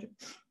attend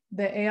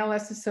the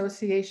ALS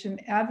Association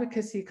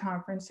Advocacy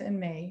Conference in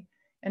May,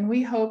 and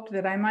we hoped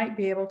that I might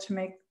be able to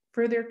make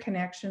further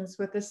connections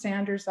with the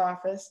Sanders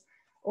office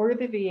or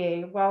the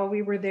VA while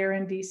we were there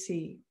in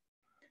DC.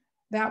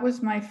 That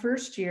was my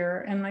first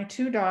year, and my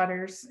two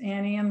daughters,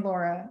 Annie and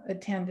Laura,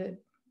 attended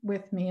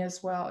with me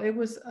as well. It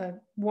was a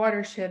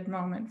watershed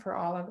moment for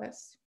all of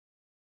us.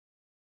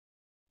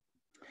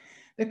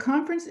 The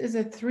conference is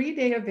a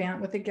 3-day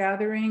event with a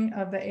gathering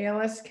of the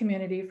ALS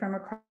community from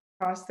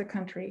across the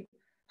country.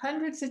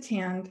 Hundreds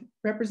attend,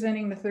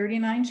 representing the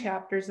 39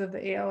 chapters of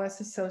the ALS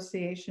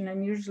Association,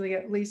 and usually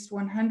at least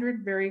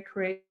 100 very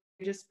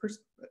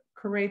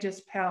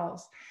courageous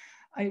pals.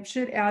 I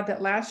should add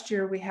that last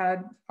year we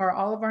had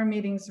all of our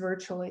meetings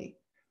virtually.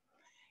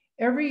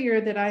 Every year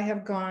that I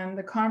have gone,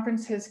 the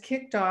conference has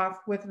kicked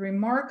off with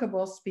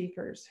remarkable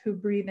speakers who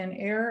breathe an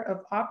air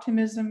of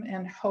optimism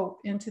and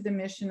hope into the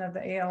mission of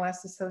the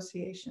ALS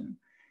Association.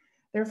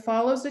 There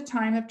follows a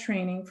time of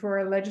training for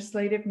our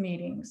legislative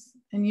meetings,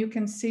 and you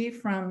can see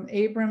from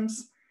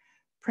Abram's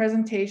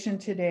presentation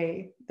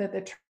today that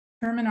the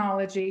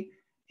terminology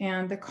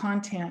and the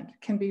content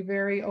can be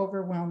very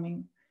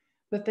overwhelming.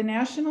 But the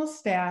national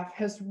staff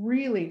has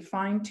really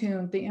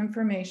fine-tuned the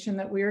information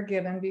that we are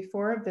given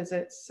before a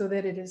visit so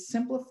that it is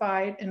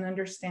simplified and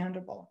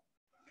understandable.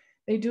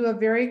 They do a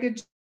very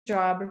good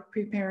job of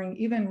preparing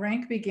even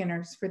rank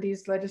beginners for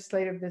these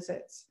legislative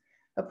visits.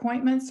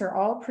 Appointments are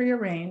all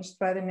prearranged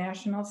by the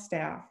national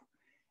staff.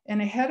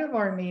 And ahead of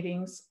our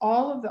meetings,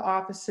 all of the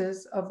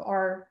offices of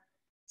our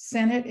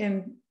Senate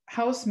and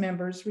House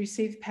members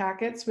receive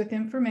packets with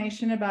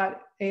information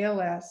about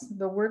ALS,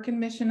 the work and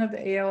mission of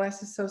the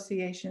ALS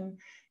Association,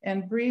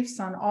 and briefs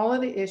on all of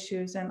the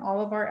issues and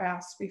all of our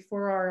asks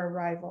before our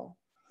arrival.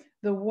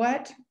 The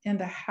what and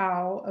the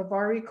how of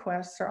our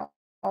requests are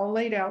all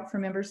laid out for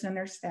members and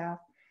their staff.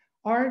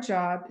 Our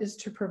job is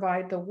to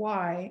provide the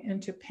why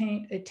and to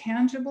paint a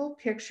tangible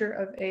picture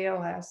of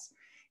ALS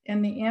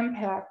and the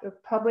impact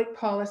of public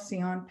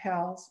policy on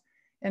PALS,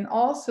 and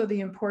also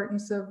the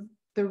importance of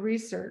the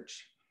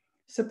research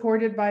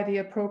supported by the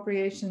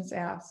appropriations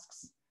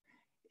asks.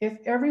 If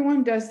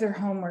everyone does their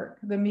homework,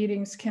 the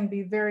meetings can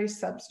be very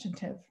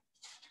substantive.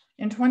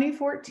 In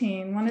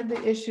 2014, one of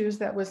the issues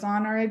that was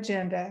on our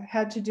agenda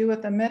had to do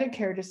with a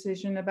Medicare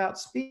decision about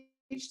speech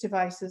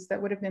devices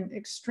that would have been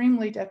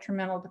extremely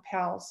detrimental to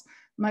PALS,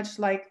 much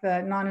like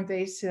the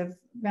non-invasive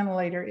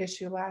ventilator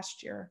issue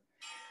last year.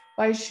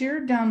 By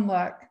sheer dumb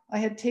luck, I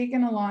had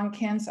taken along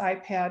Ken's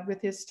iPad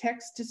with his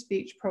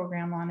text-to-speech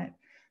program on it.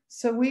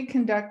 So we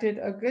conducted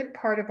a good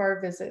part of our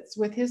visits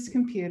with his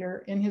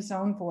computer in his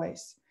own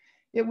voice.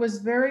 It was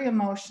very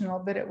emotional,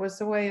 but it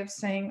was a way of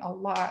saying a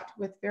lot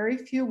with very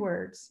few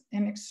words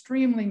and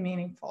extremely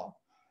meaningful.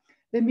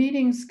 The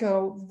meetings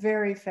go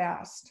very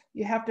fast.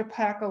 You have to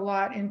pack a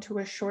lot into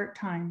a short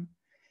time.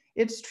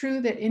 It's true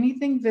that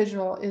anything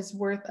visual is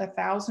worth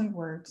 1,000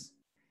 words.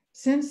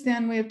 Since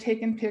then, we have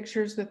taken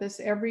pictures with us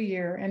every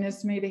year, and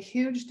it's made a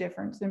huge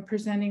difference in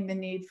presenting the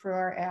need for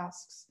our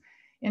asks.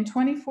 In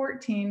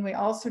 2014, we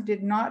also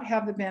did not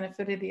have the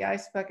benefit of the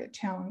Ice Bucket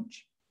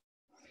Challenge,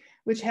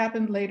 which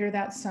happened later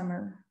that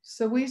summer.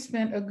 So we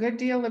spent a good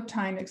deal of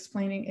time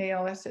explaining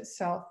ALS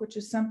itself, which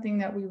is something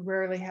that we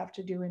rarely have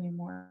to do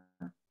anymore.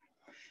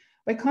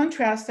 By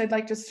contrast, I'd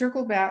like to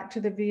circle back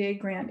to the VA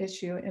grant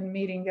issue and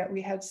meeting that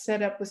we had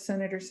set up with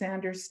Senator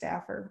Sanders'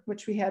 staffer,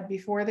 which we had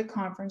before the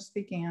conference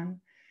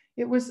began.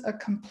 It was a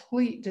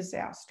complete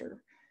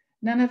disaster.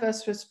 None of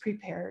us was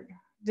prepared.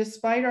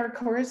 Despite our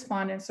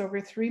correspondence over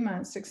 3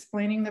 months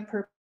explaining the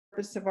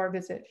purpose of our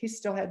visit, he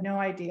still had no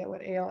idea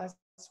what ALS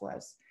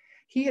was.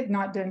 He had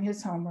not done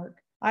his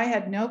homework. I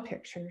had no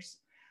pictures.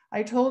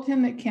 I told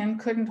him that Ken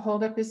couldn't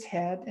hold up his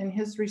head, and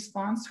his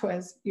response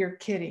was, "You're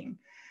kidding,"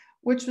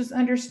 which was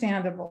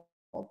understandable,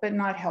 but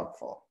not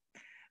helpful.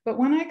 But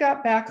when I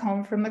got back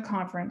home from the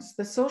conference,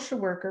 the social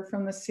worker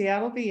from the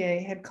Seattle VA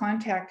had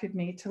contacted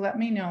me to let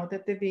me know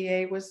that the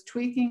VA was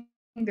tweaking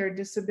their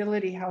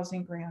disability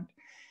housing grant.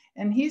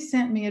 And he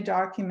sent me a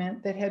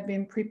document that had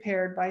been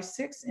prepared by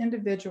 6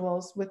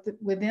 individuals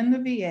within the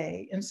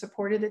VA in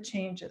support of the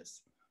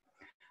changes.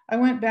 I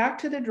went back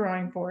to the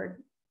drawing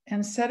board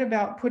and set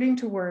about putting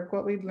to work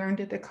what we'd learned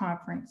at the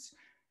conference.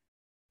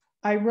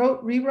 I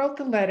rewrote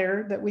the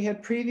letter that we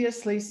had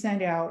previously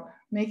sent out,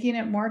 making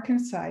it more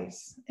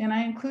concise, and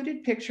I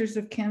included pictures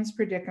of Ken's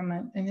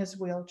predicament in his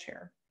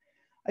wheelchair.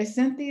 I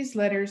sent these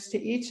letters to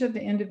each of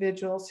the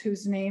individuals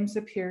whose names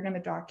appeared in the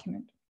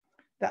document.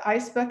 The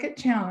Ice Bucket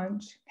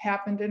Challenge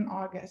happened in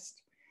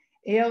August.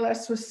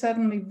 ALS was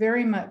suddenly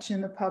very much in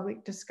the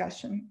public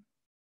discussion.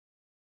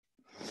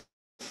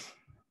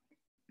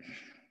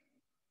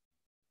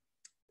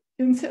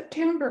 In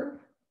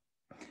September,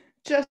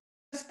 just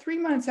 3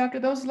 months after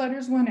those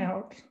letters went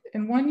out,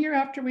 and 1 year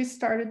after we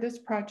started this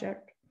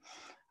project,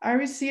 I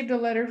received a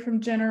letter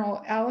from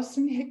General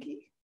Allison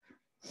Hickey,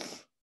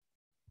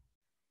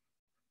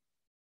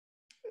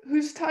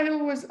 whose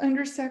title was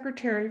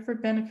Undersecretary for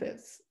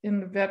Benefits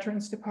in the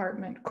Veterans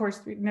Department. Of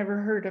course, we'd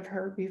never heard of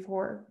her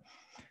before.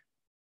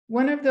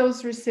 One of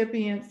those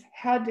recipients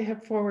had to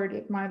have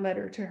forwarded my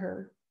letter to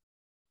her.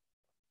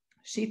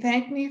 She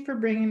thanked me for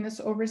bringing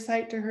this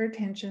oversight to her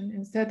attention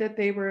and said that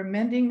they were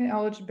amending the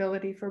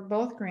eligibility for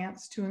both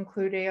grants to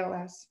include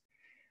ALS.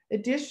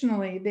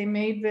 Additionally, they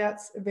made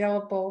vets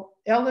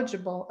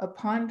eligible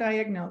upon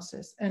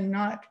diagnosis and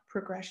not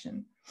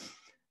progression.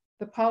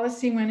 The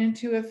policy went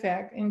into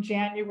effect in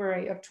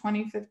January of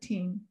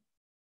 2015.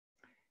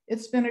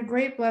 It's been a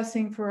great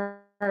blessing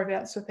for our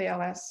vets with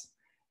ALS,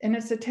 and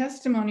it's a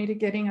testimony to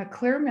getting a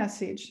clear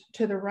message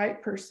to the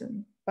right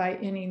person by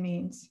any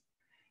means.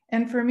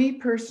 And for me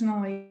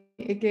personally,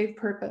 it gave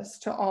purpose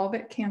to all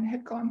that Ken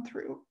had gone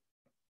through.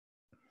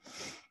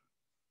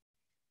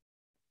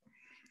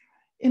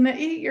 In the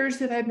 8 years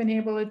that I've been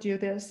able to do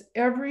this,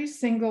 every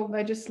single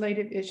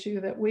legislative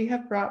issue that we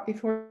have brought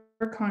before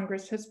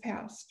Congress has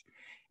passed,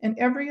 and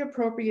every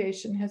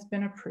appropriation has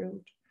been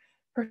approved.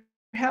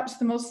 Perhaps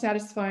the most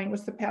satisfying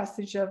was the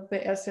passage of the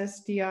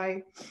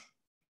SSDI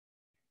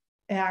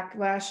Act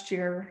last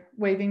year,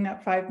 waiving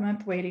that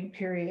 5-month waiting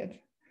period,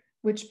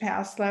 which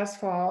passed last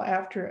fall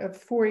after a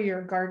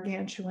 4-year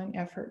gargantuan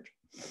effort.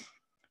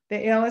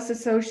 The ALS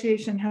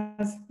Association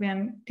has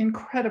been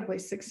incredibly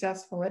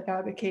successful at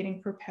advocating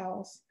for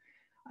PALS.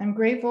 I'm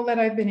grateful that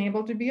I've been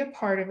able to be a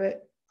part of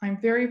it. I'm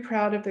very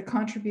proud of the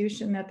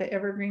contribution that the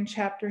Evergreen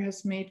chapter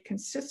has made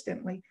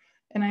consistently,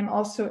 and I'm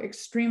also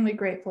extremely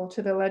grateful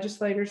to the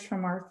legislators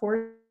from our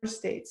 4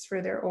 states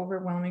for their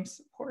overwhelming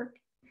support.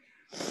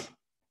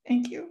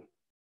 Thank you.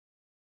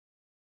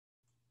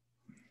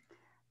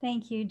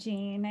 Thank you,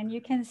 Jean. And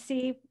you can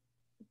see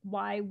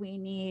why we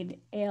need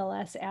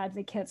ALS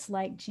advocates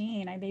like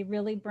Jean. And they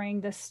really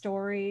bring the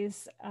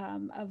stories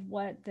of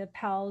what the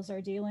PALS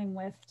are dealing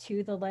with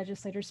to the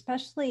legislators,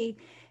 especially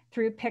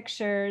through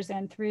pictures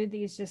and through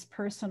these just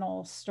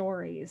personal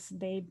stories.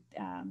 They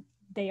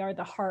are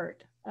the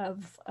heart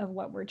of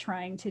what we're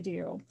trying to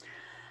do.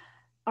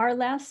 Our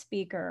last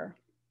speaker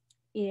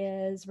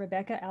is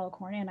Rebecca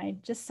Alcorn, and I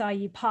just saw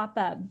you pop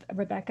up,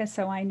 Rebecca,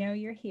 so I know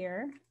you're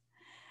here.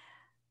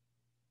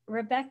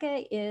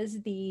 Rebecca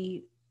is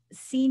the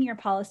Senior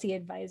Policy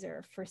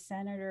Advisor for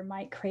Senator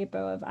Mike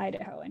Crapo of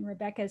Idaho, and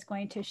Rebecca is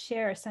going to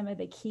share some of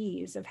the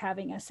keys of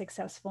having a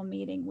successful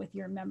meeting with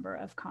your member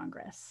of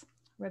Congress.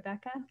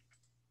 Rebecca?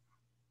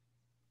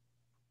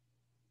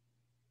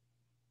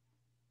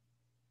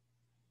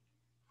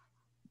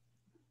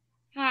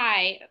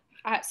 Hi,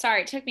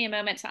 sorry, it took me a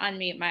moment to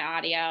unmute my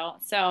audio.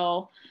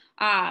 So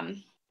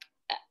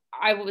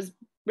I was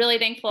really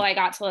thankful I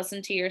got to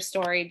listen to your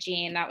story,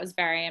 Jean. That was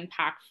very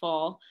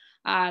impactful.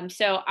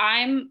 So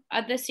I'm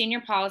the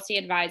Senior Policy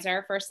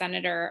Advisor for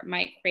Senator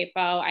Mike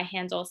Crapo. I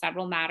handle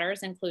several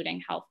matters,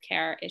 including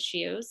healthcare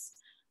issues.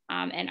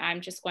 And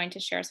I'm just going to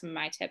share some of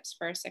my tips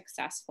for a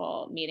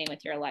successful meeting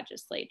with your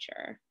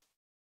legislator.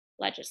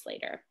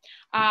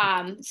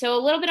 So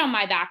a little bit on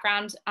my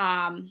background,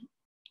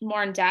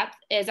 more in depth,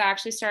 is I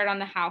actually started on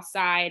the House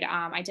side.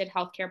 I did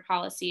healthcare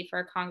policy for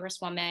a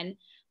Congresswoman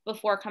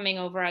before coming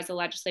over as a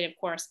legislative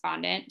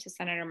correspondent to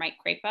Senator Mike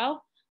Crapo.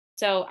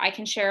 So I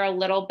can share a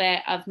little bit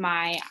of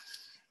my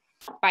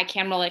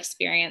bicameral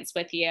experience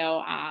with you.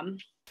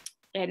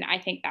 And I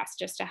think that's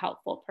just a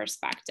helpful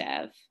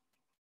perspective.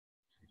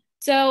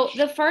 So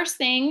the first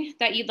thing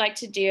that you'd like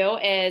to do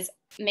is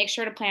make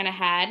sure to plan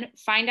ahead,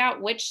 find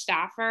out which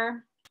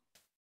staffer.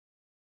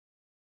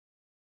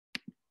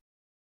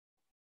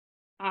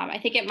 I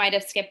think it might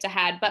have skipped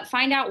ahead, but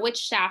find out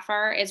which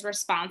staffer is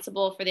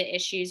responsible for the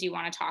issues you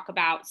want to talk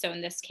about. So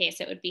in this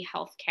case, it would be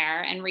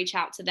healthcare, and reach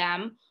out to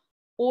them,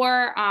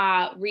 or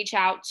reach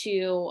out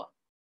to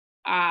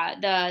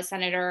the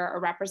senator or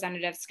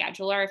representative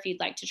scheduler if you'd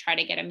like to try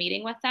to get a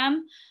meeting with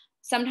them.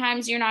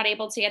 Sometimes you're not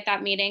able to get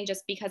that meeting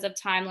just because of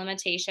time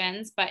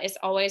limitations, but it's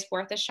always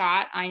worth a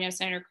shot. I know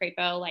Senator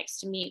Crapo likes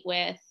to meet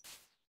with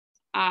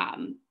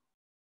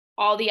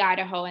all the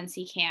Idahoans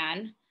he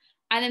can.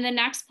 And then the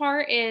next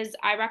part is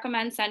I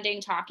recommend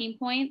sending talking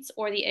points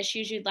or the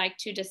issues you'd like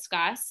to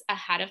discuss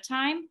ahead of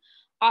time.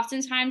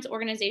 Oftentimes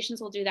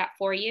organizations will do that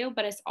for you,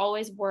 but it's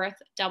always worth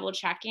double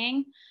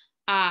checking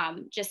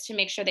just to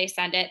make sure they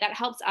send it. That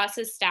helps us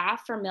as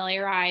staff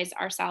familiarize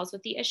ourselves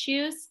with the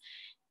issues,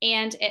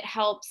 and it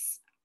helps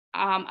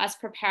us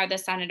prepare the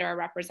senator or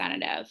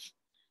representative.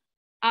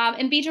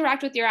 And be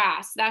direct with your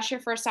ask. That's your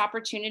first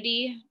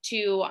opportunity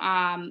to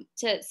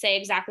say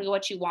exactly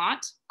what you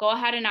want. Go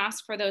ahead and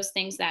ask for those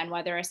things then,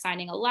 whether it's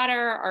signing a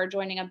letter or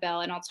joining a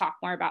bill, and I'll talk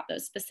more about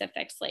those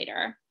specifics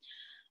later.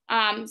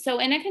 So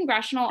in a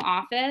congressional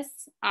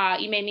office,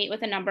 you may meet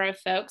with a number of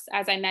folks.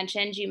 As I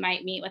mentioned, you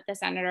might meet with the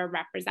senator or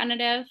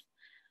representative.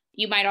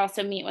 You might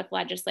also meet with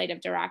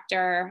legislative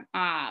director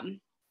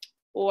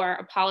or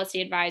a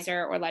policy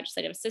advisor or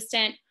legislative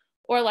assistant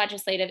or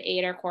legislative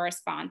aide or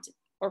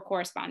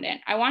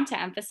correspondent. I want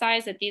to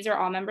emphasize that these are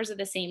all members of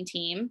the same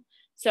team.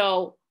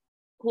 So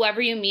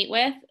whoever you meet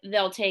with,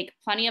 they'll take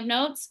plenty of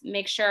notes,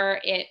 make sure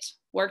it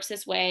works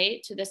its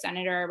way to the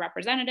senator or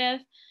representative.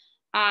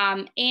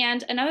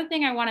 And another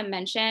thing I want to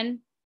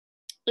mention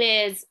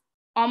is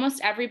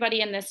almost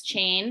everybody in this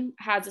chain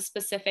has a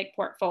specific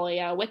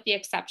portfolio, with the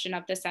exception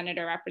of the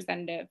senator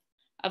representative,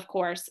 of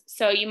course.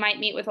 So you might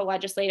meet with a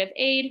legislative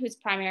aide whose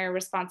primary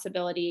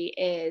responsibility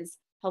is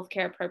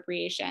healthcare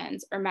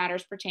appropriations or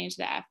matters pertaining to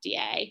the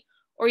FDA.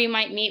 Or you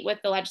might meet with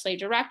the legislative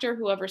director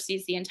who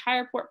oversees the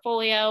entire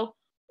portfolio,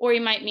 or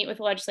you might meet with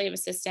a legislative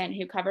assistant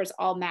who covers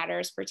all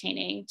matters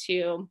pertaining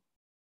to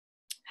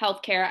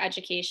healthcare,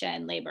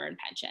 education, labor, and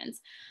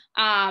pensions,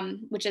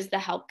 which is the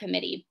HELP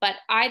committee. But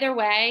either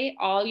way,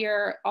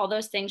 all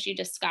those things you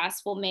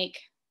discuss will make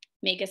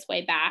its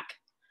way back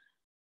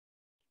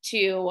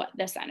to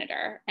the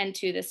senator and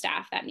to the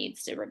staff that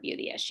needs to review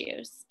the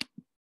issues.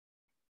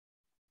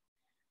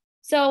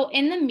 So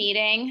in the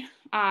meeting,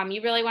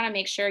 you really want to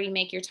make sure you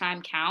make your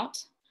time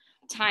count.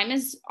 time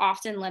is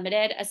often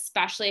limited,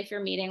 especially if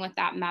you're meeting with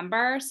that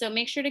member. So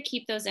make sure to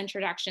keep those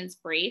introductions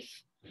brief.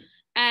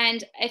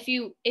 And if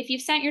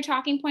you've sent your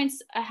talking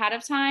points ahead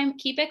of time,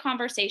 keep it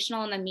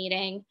conversational in the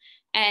meeting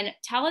and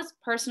tell a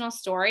personal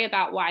story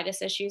about why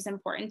this issue is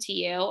important to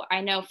you.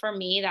 I know for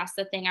me, that's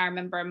the thing I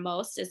remember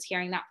most, is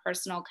hearing that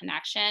personal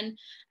connection.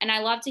 And I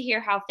love to hear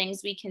how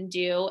things we can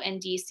do in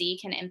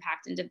DC can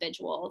impact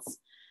individuals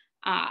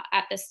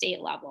at the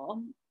state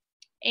level.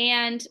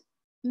 And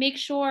make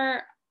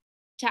sure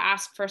to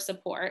ask for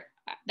support.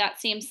 That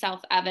seems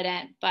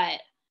self-evident, but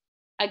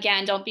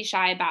again, don't be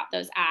shy about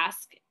those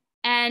asks.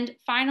 And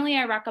finally,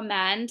 I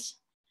recommend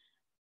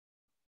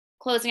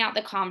closing out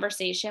the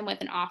conversation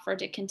with an offer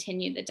to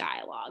continue the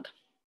dialogue.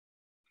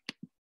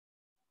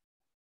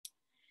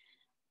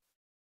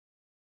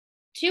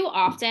 Too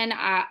often,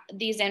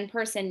 these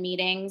in-person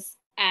meetings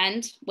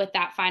end with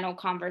that final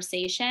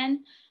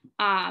conversation.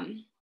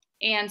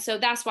 And so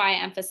that's why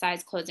I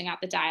emphasize closing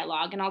out the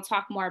dialogue, and I'll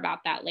talk more about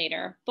that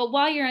later. But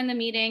while you're in the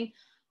meeting,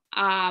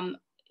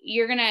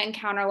 you're gonna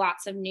encounter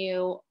lots of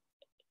new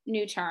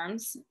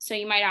terms. So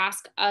you might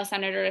ask a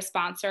senator to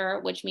sponsor,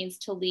 which means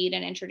to lead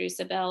and introduce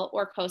a bill,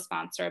 or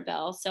co-sponsor a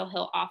bill. So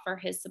he'll offer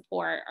his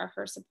support or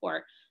her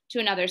support to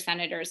another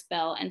senator's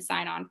bill and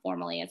sign on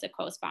formally as a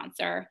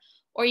co-sponsor.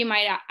 Or you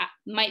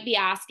might be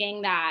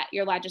asking that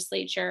your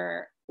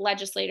legislator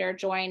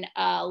join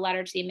a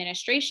letter to the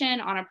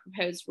administration on a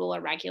proposed rule or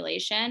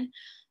regulation.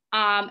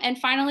 And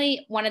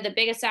finally, one of the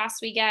biggest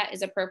asks we get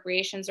is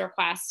appropriations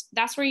requests.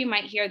 That's where you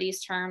might hear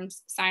these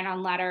terms, sign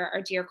on letter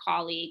or dear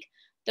colleague.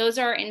 Those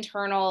are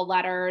internal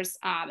letters,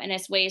 and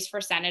it's ways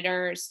for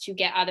senators to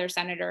get other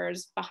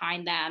senators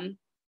behind them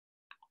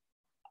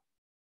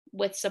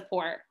with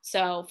support.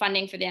 So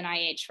funding for the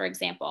NIH, for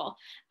example.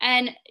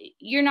 And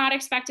you're not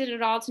expected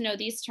at all to know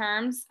these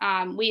terms.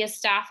 We as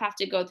staff have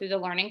to go through the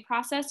learning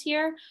process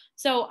here.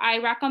 So I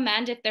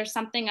recommend, if there's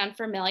something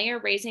unfamiliar,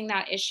 raising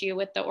that issue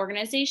with the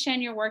organization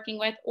you're working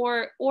with,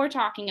 or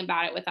talking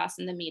about it with us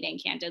in the meeting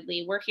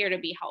candidly. We're here to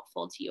be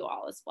helpful to you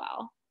all as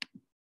well.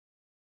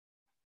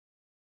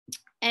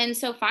 And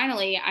so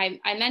finally, I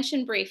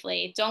mentioned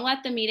briefly, don't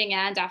let the meeting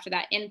end after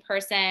that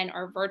in-person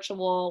or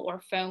virtual or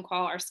phone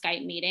call or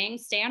Skype meeting.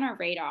 Stay on our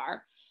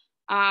radar.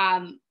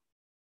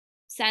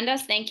 Send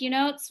us thank you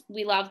notes.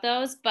 We love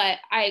those, but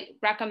I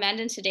recommend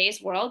in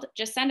today's world,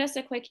 just send us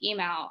a quick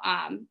email.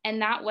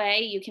 And that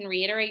way you can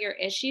reiterate your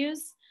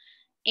issues.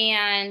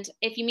 And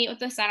if you meet with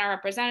the Senate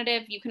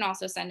representative, you can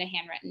also send a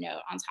handwritten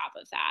note on top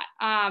of that.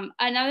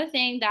 Another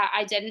thing that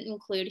I didn't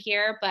include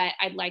here, but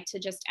I'd like to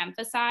just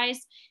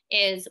emphasize,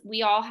 is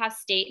we all have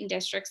state and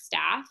district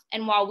staff.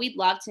 And while we'd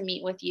love to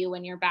meet with you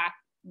when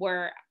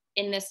we're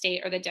in the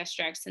state or the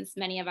district, since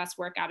many of us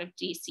work out of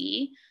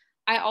DC,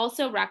 I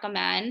also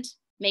recommend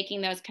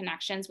making those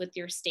connections with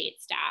your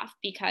state staff,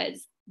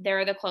 because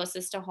they're the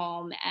closest to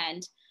home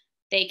and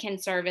they can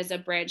serve as a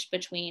bridge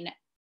between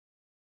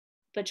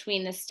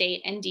the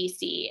state and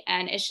DC.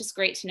 And it's just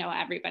great to know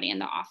everybody in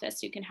the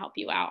office who can help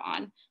you out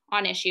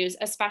on issues,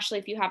 especially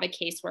if you have a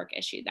casework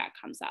issue that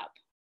comes up.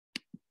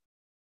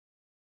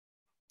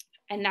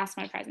 And that's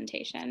my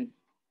presentation.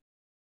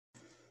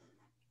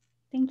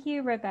 Thank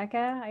you,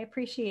 Rebecca. I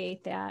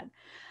appreciate that.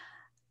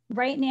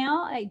 Right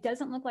now, it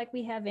doesn't look like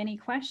we have any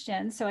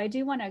questions. So I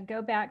do want to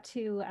go back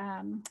to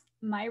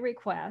my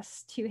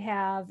request to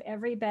have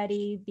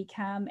everybody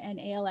become an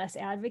ALS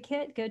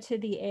advocate. Go to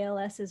the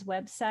ALS's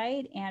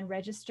website and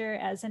register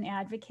as an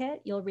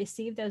advocate. You'll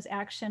receive those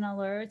action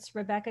alerts.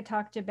 Rebecca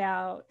talked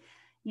about,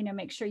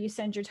 make sure you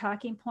send your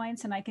talking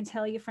points. And I can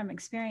tell you from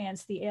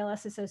experience, the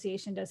ALS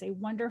Association does a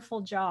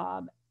wonderful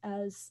job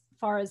as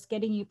far as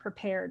getting you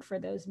prepared for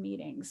those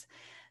meetings.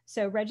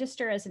 So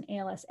register as an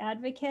ALS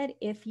advocate.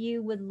 If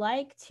you would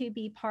like to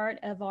be part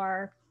of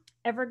our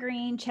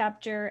Evergreen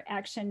Chapter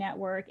Action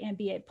Network and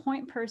be a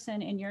point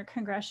person in your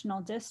congressional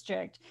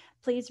district,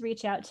 please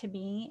reach out to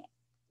me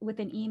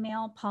with an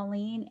email,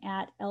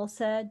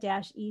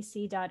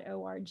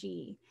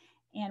 pauline@elsa-ec.org.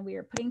 And we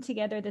are putting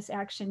together this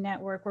action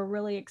network. We're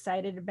really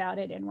excited about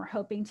it, and we're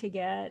hoping to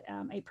get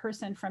a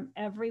person from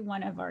every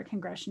one of our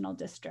congressional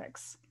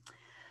districts.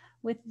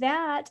 With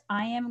that,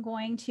 I am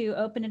going to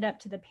open it up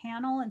to the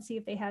panel and see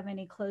if they have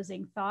any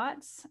closing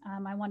thoughts.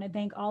 I want to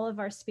thank all of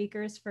our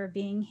speakers for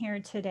being here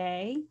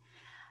today.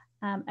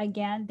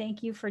 Again,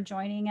 thank you for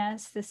joining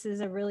us. This is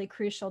a really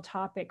crucial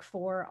topic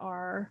for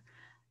our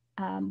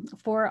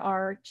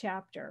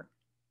chapter.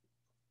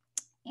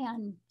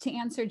 And to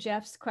answer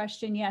Jeff's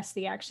question, yes,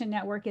 the Action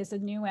Network is a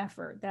new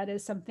effort. That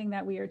is something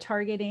that we are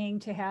targeting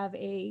to have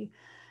an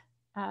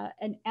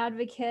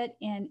advocate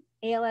and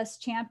ALS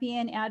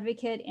champion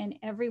advocate in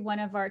every one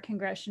of our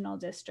congressional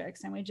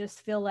districts. And we just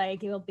feel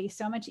like it will be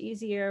so much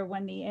easier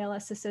when the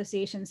ALS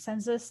Association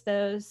sends us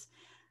those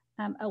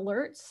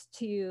alerts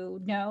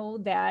to know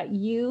that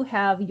you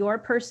have your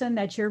person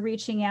that you're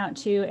reaching out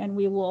to, and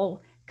we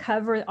will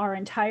cover our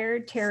entire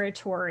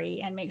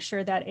territory and make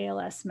sure that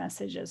ALS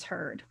message is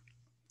heard.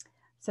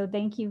 So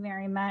thank you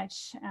very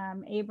much.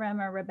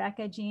 Abram or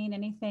Rebecca, Jean,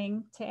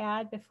 anything to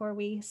add before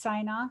we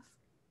sign off?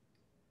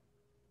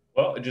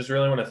 Well, I just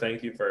really want to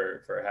thank you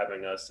for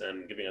having us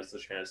and giving us the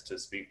chance to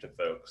speak to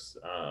folks.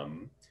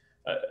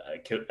 I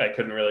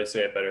couldn't really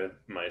say it better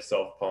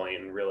myself,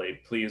 Pauline.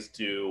 Really, please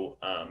do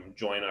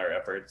join our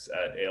efforts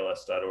at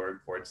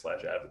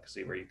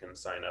als.org/advocacy, where you can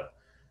sign up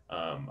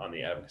on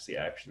the Advocacy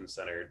Action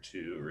Center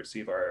to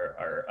receive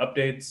our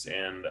updates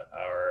and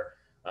our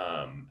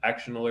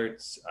action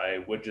alerts. I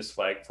would just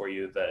flag for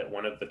you that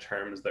one of the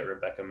terms that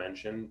Rebecca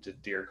mentioned, the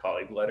Dear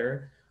Colleague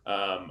letter,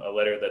 a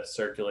letter that's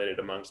circulated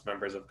amongst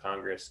members of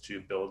Congress to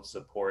build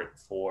support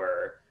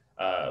for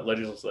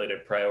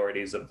legislative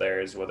priorities of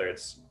theirs, whether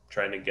it's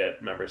trying to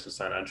get members to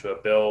sign onto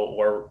a bill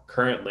or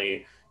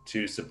currently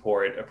to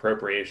support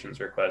appropriations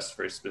requests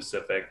for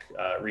specific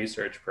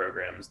research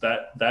programs.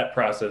 That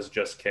process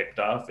just kicked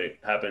off. It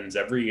happens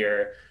every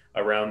year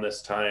around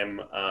this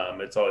time.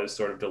 It's always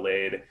sort of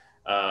delayed.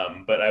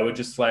 But I would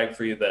just flag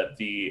for you that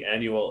the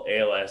annual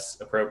ALS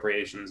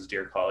appropriations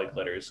Dear Colleague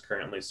letter is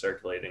currently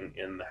circulating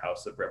in the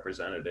House of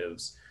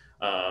Representatives.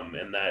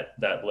 And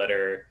that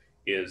letter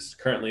is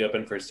currently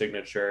open for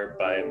signature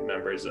by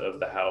members of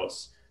the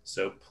House.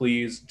 So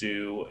please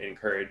do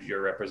encourage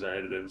your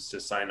representatives to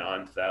sign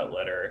on to that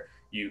letter.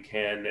 You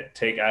can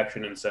take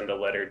action and send a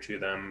letter to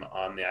them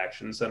on the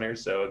Action Center.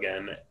 So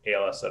again,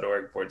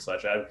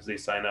 als.org/advocacy,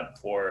 sign up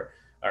for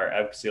our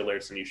advocacy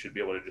alerts, and you should be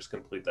able to just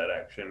complete that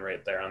action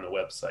right there on the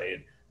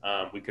website.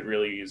 We could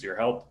really use your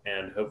help,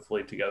 and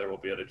hopefully together we'll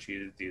be able to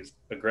achieve these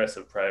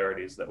aggressive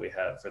priorities that we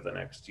have for the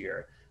next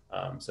year.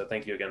 So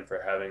thank you again for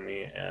having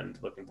me, and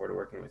looking forward to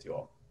working with you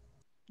all.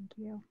 Thank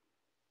you.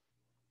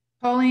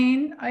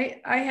 Pauline, I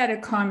had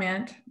a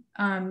comment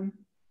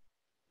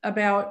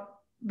about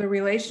the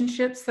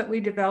relationships that we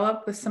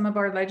develop with some of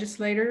our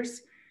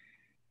legislators.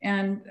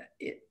 And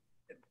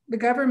the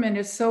government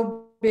is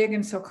so big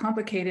and so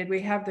complicated.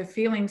 We have the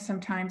feeling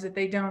sometimes that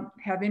they don't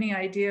have any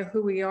idea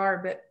who we are,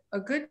 but a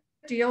good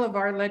deal of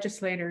our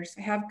legislators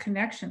have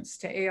connections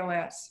to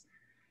ALS.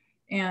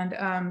 And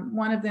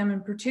one of them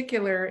in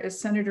particular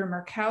is Senator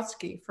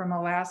Murkowski from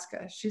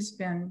Alaska. She's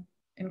been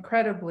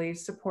incredibly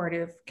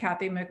supportive,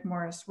 Kathy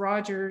McMorris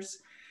Rogers,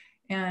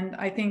 and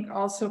I think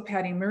also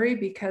Patty Murray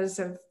because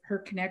of her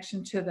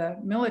connection to the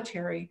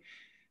military.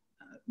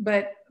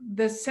 But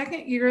the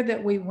second year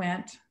that we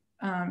went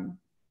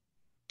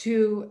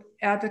to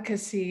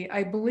advocacy,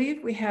 I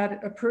believe we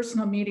had a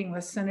personal meeting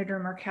with Senator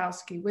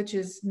Murkowski, which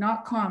is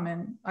not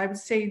common. I would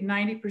say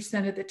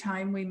 90% of the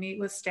time we meet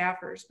with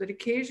staffers, but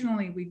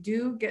occasionally we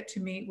do get to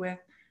meet with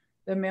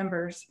the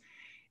members.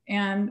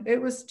 And it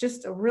was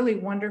just a really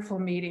wonderful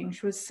meeting.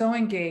 She was so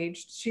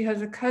engaged. She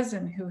has a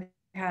cousin who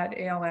had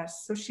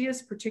ALS, so she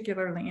is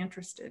particularly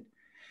interested.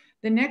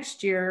 The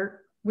next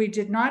year, we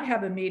did not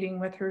have a meeting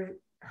with her,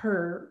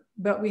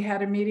 but we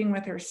had a meeting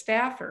with her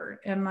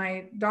staffer. And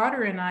my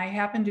daughter and I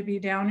happened to be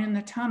down in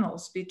the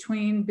tunnels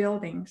between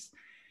buildings.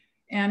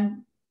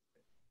 And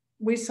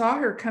we saw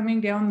her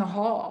coming down the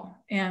hall.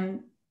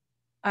 And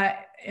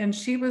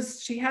she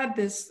had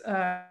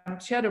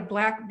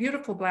a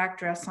beautiful black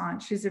dress on.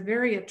 She's a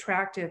very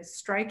attractive,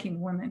 striking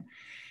woman.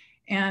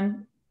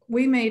 And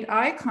we made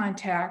eye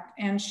contact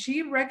and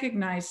she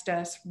recognized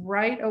us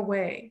right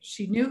away.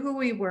 She knew who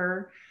we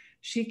were.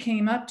 She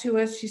came up to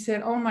us. She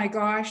said, "Oh my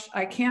gosh,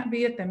 I can't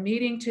be at the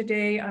meeting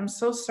today. I'm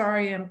so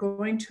sorry. I'm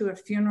going to a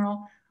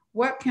funeral.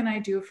 What can I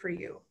do for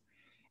you?"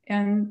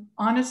 And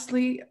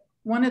honestly,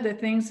 one of the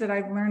things that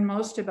I've learned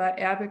most about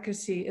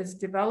advocacy is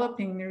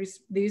developing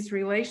these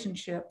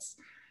relationships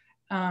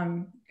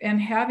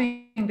and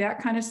having that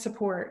kind of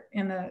support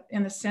in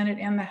the Senate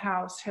and the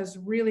House has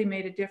really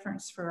made a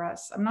difference for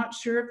us. I'm not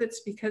sure if it's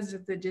because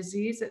of the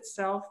disease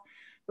itself,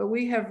 but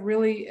we have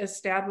really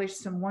established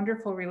some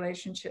wonderful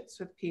relationships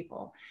with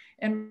people.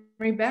 And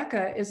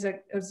Rebecca is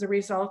a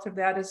result of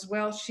that as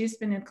well. She's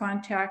been in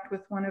contact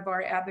with one of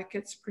our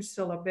advocates,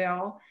 Priscilla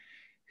Bell,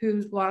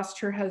 who lost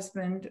her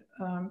husband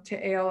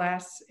to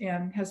ALS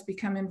and has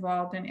become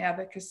involved in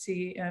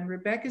advocacy. And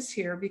Rebecca's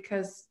here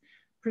because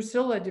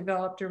Priscilla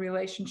developed a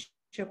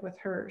relationship with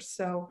her.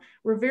 So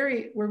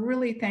we're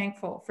really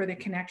thankful for the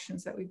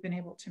connections that we've been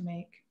able to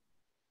make.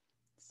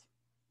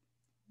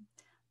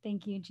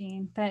 Thank you,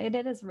 Jean.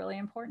 It is really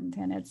important,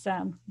 and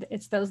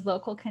it's those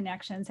local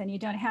connections, and you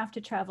don't have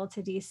to travel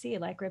to DC,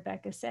 like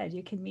Rebecca said.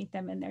 You can meet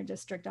them in their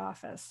district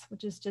office,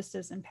 which is just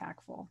as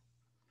impactful.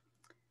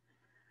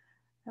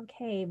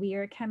 Okay, we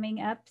are coming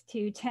up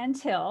to 10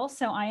 till,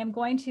 so I am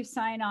going to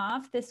sign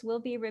off. This will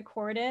be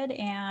recorded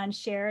and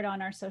shared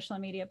on our social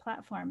media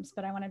platforms,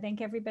 but I want to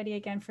thank everybody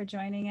again for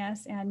joining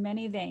us, and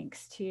many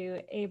thanks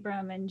to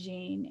Abram and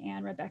Jean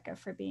and Rebecca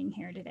for being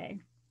here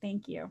today.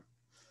 Thank you.